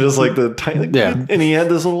 you know, just like the tiny, and he had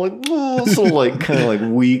this little like, kind of like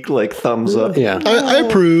weak like thumbs up. Yeah. I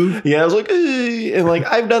approve. Yeah, I was like, and like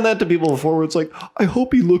I've done that to people before, where it's like, I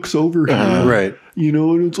hope he looks over here, Right. you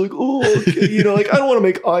know, and it's like, oh, okay. You know, like I don't want to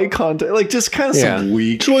make eye contact, like just kind of some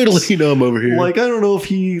weak. Just wait till you know I'm over here. Like I don't know if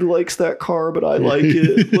he likes that car, but I like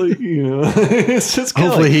it. Like you know, it's just kind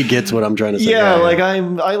of Hopefully like, he gets what I'm trying to say. yeah, like I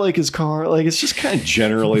like his car. Like it's just kind of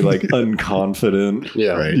generally like unconfident.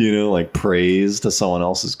 Yeah. Right. You know, like praise to someone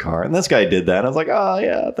else's car. And this guy did that. And I was like, oh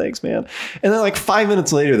yeah, thanks, man. And then like 5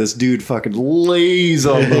 minutes later, this dude fucking lays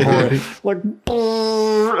on the horn, like,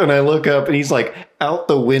 brrr, and I look up and he's like out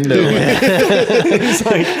the window. He's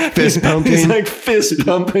like fist pumping. He's like fist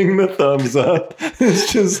pumping the thumbs up.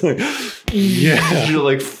 It's just like, yeah, you're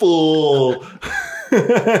like full.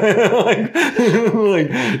 like,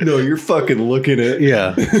 no, you're fucking looking at.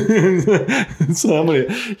 Yeah. So I'm gonna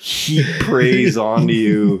heap praise onto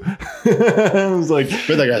you. I was like,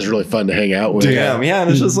 but that guy's really fun to hang out with. damn, yeah. And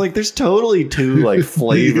it's just like there's totally two like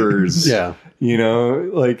flavors. Yeah. You know,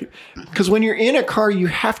 like, because when you're in a car, you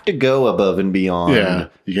have to go above and beyond. Yeah,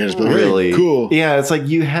 you can't just be really hey, cool. Yeah, it's like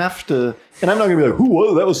you have to. And I'm not gonna be like,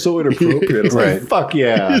 "Whoa, that was so inappropriate." It's Right. like, fuck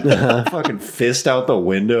yeah, fucking fist out the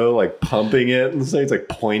window, like pumping it, and it's like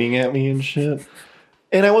pointing at me and shit.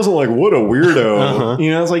 And I wasn't like, "What a weirdo,"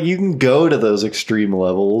 you know. It's like you can go to those extreme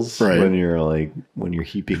levels when you're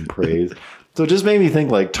heaping praise. So it just made me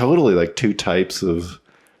think, like, totally, like two types of.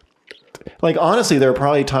 Like, honestly, there are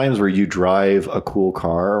probably times where you drive a cool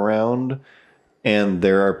car around. And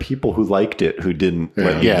there are people who liked it who didn't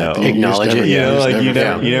let you know. Acknowledge it. You know, like you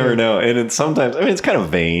know. never know. And it's sometimes, I mean, it's kind of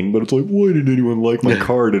vain, but it's like, why didn't anyone like my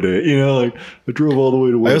car today? You know, like I drove all the way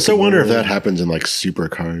to work. I also wonder if that happens in like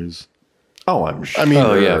supercars. Oh, I'm sure. I mean,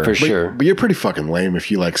 for sure. But you're pretty fucking lame if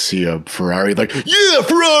you like see a Ferrari, like, yeah,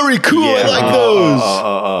 Ferrari, cool, I like those.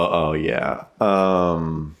 Oh, yeah.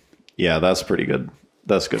 Yeah, that's pretty good.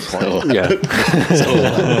 That's a good point. Yeah.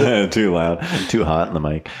 Too loud, too hot in the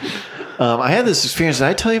mic. I had this experience. Did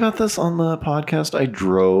I tell you about this on the podcast? I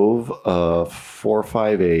drove a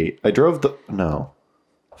 458. I drove it was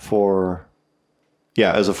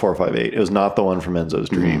a 458. It was not the one from Enzo's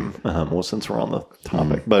Dream. Well, since we're on the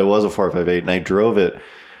topic, but it was a 458, and I drove it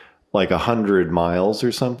like 100 miles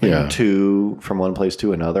or something from one place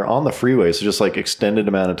to another on the freeway. So just like extended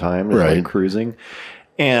amount of time, like cruising.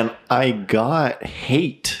 And I got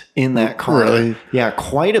hate in that car. Really? Yeah,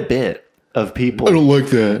 quite a bit. Of people. I don't like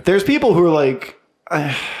that. There's people who are like,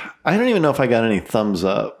 I don't even know if I got any thumbs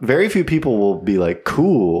up. Very few people will be like,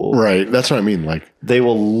 cool. Right. That's what I mean. Like they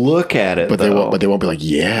will look at it, but they won't be like,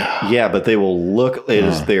 yeah. Yeah, but they will look.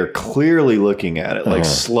 They're clearly looking at it, like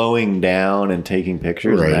slowing down and taking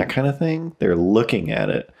pictures and that kind of thing. They're looking at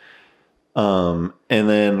it. And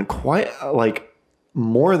then quite like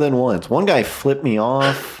more than once, one guy flipped me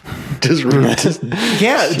off. just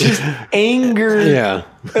anger. Yeah.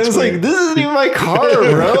 I was like, this isn't even my car,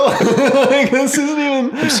 bro. Like, this isn't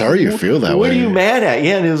even. I'm sorry you feel that way. What are you mad at?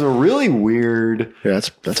 Yeah, and it was a really weird that's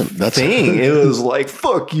thing. It was like,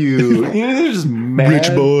 fuck you. You know, they're just mad.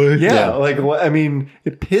 Rich boy. Yeah, like what? I mean,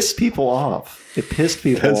 it pissed people off. It was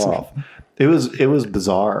bizarre. Yeah. It was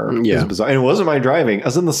bizarre. And it wasn't my driving. I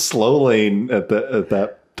was in the slow lane at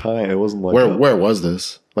that time. It wasn't like where was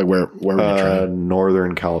this? Like where were you trying?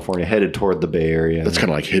 Northern California, headed toward the Bay Area. That's kind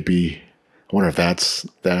of like hippie. I wonder if that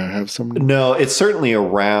have some. No, it's certainly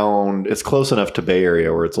around. It's close enough to Bay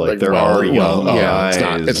Area where it's like there are young guys.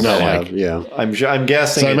 It's not like I'm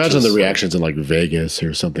guessing. So I imagine the reactions in like Vegas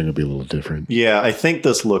or something would be a little different. Yeah, I think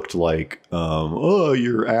this looked like,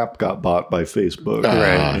 your app got bought by Facebook,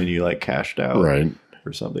 and you like cashed out,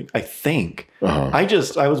 or something. I think.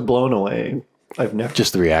 I was blown away.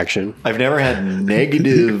 Just the reaction. I've never had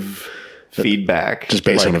negative feedback just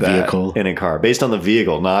based on a vehicle in a car, based on the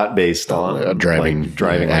vehicle, not based on driving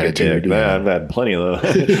attitude. I've had plenty of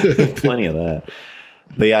that.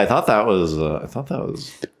 But yeah, I thought that was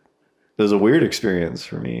it was a weird experience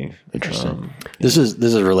for me. Interesting. This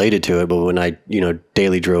is related to it, but when I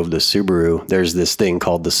daily drove the Subaru, there's this thing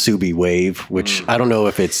called the Subi Wave, which I don't know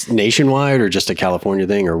if it's nationwide or just a California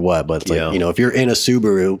thing or what, but it's like, if you're in a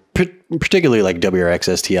Subaru, particularly like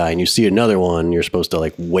WRX STI, and you see another one, you're supposed to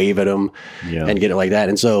like wave at them and get it like that.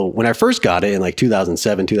 And so when I first got it in like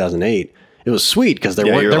 2007, 2008, it was sweet because there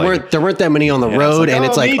weren't that many on the road, and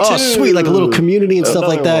it's like, oh, sweet, like a little community and stuff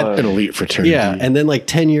like that. An elite fraternity. Yeah, and then like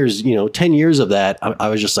 10 years of that, I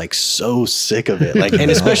was just like so sick of it. Like, and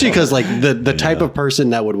especially because like the type of person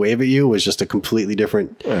that would wave at you was just a completely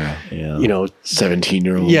different,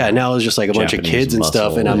 17-year-old. Yeah, now it's just like a bunch of kids and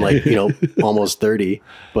stuff, and I'm like, almost 30.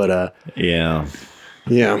 But yeah.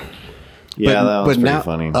 That was pretty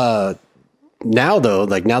funny. Now though,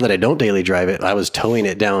 like now that I don't daily drive it, I was towing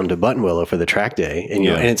it down to Buttonwillow for the track day, and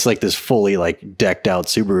and it's like this fully like decked out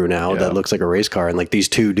Subaru now that looks like a race car, and like these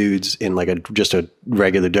two dudes in like just a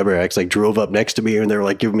regular WRX like drove up next to me, and they were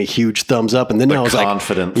like giving me huge thumbs up, and then I was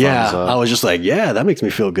confident like, thumbs up. I was just like, yeah, that makes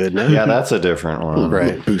me feel good now. Yeah, that's a different one,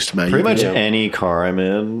 right? Boost my pretty much any car I'm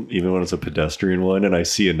in, even when it's a pedestrian one, and I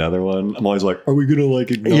see another one, I'm always like, are we gonna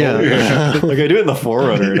like ignore? Like I do it in the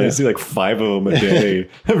 4Runner, and I see like 5 of them a day.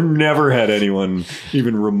 I've never had anyone anyone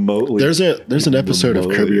even remotely. There's an episode of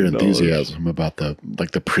Curb Your acknowledge. Enthusiasm about the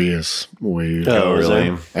Prius wave. Oh,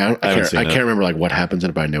 really? I can't remember like what happens in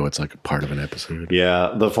it, but I know it's like a part of an episode.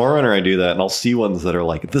 Yeah, the Forerunner, I do that, and I'll see ones that are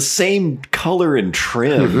like the same color and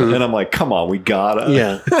trim, and I'm like, come on, we gotta.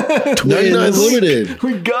 Yeah. 99 limited.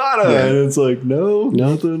 We gotta. And it's like, no,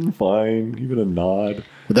 nothing, fine, even a nod.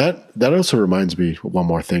 But that also reminds me, one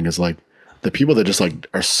more thing is like the people that just like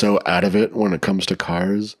are so out of it when it comes to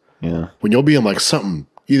cars. Yeah. When you'll be in like something,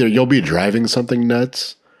 either you'll be driving something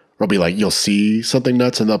nuts, or it'll be like you'll see something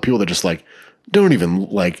nuts, and the people that just like don't even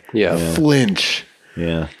like flinch.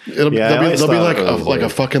 Yeah. They'll be like a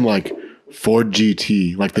fucking like Ford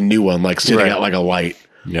GT, like the new one, like sitting at like a light.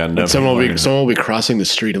 Yeah, and someone will be crossing the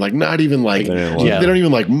street and like not even like they don't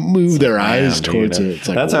even like move their eyes towards it. It's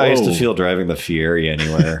like, that's how I used to feel driving the Fieri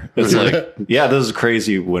anywhere. It's like, yeah, this is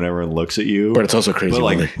crazy when everyone looks at you, but it's also crazy. But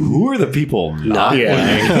like, who are the people not?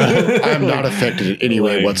 I'm not affected in any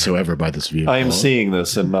way whatsoever by this vehicle. I am seeing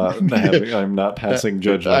this and I'm not passing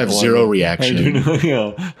judgment. I have zero reaction.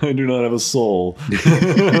 I do not have a soul,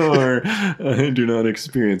 or I do not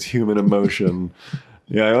experience human emotion.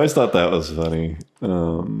 Yeah, I always thought that was funny.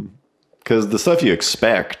 Because the stuff you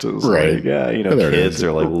expect is like, kids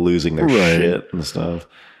are like losing their shit and stuff.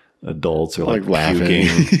 Adults are like laughing,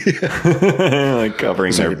 like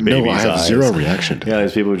covering their baby's eyes. No, I have zero reaction. Yeah,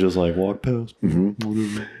 these people just like walk past. I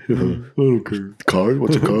don't care. Car?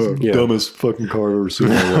 What's a car? Dumbest fucking car I've ever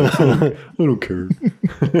seen in my life. I don't care.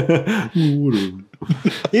 Whatever.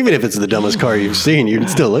 Even if it's the dumbest car you've seen, you'd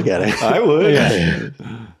still look at it. I would. Yeah.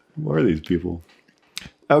 Who are these people?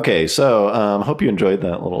 Okay, so hope you enjoyed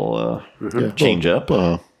that little change up.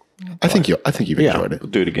 I think you've enjoyed it. We'll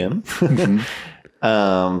do it again.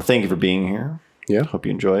 Thank you for being here. Yeah, hope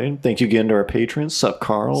you enjoyed. Thank you again to our patrons. Sup,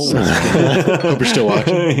 Carl? Hope you're still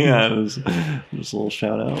watching. Yeah, just a little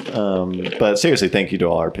shout out. But seriously, thank you to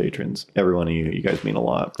all our patrons. Every one of you. You guys mean a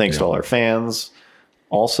lot. Thanks to all our fans.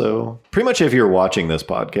 Also, pretty much if you're watching this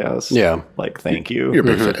podcast, like, thank you. You're a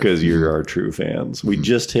big fan. Because you're our true fans. We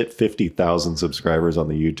just hit 50,000 subscribers on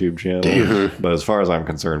the YouTube channel. But as far as I'm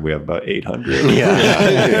concerned, we have about 800.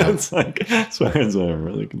 It's like, as far as I'm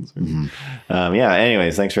really concerned.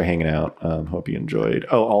 Anyways, thanks for hanging out. Hope you enjoyed.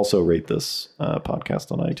 Oh, also rate this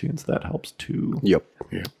podcast on iTunes. That helps too. Yep.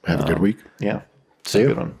 Yeah. Have a good week. Yeah. See you.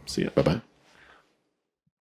 Good one. See you. Bye-bye.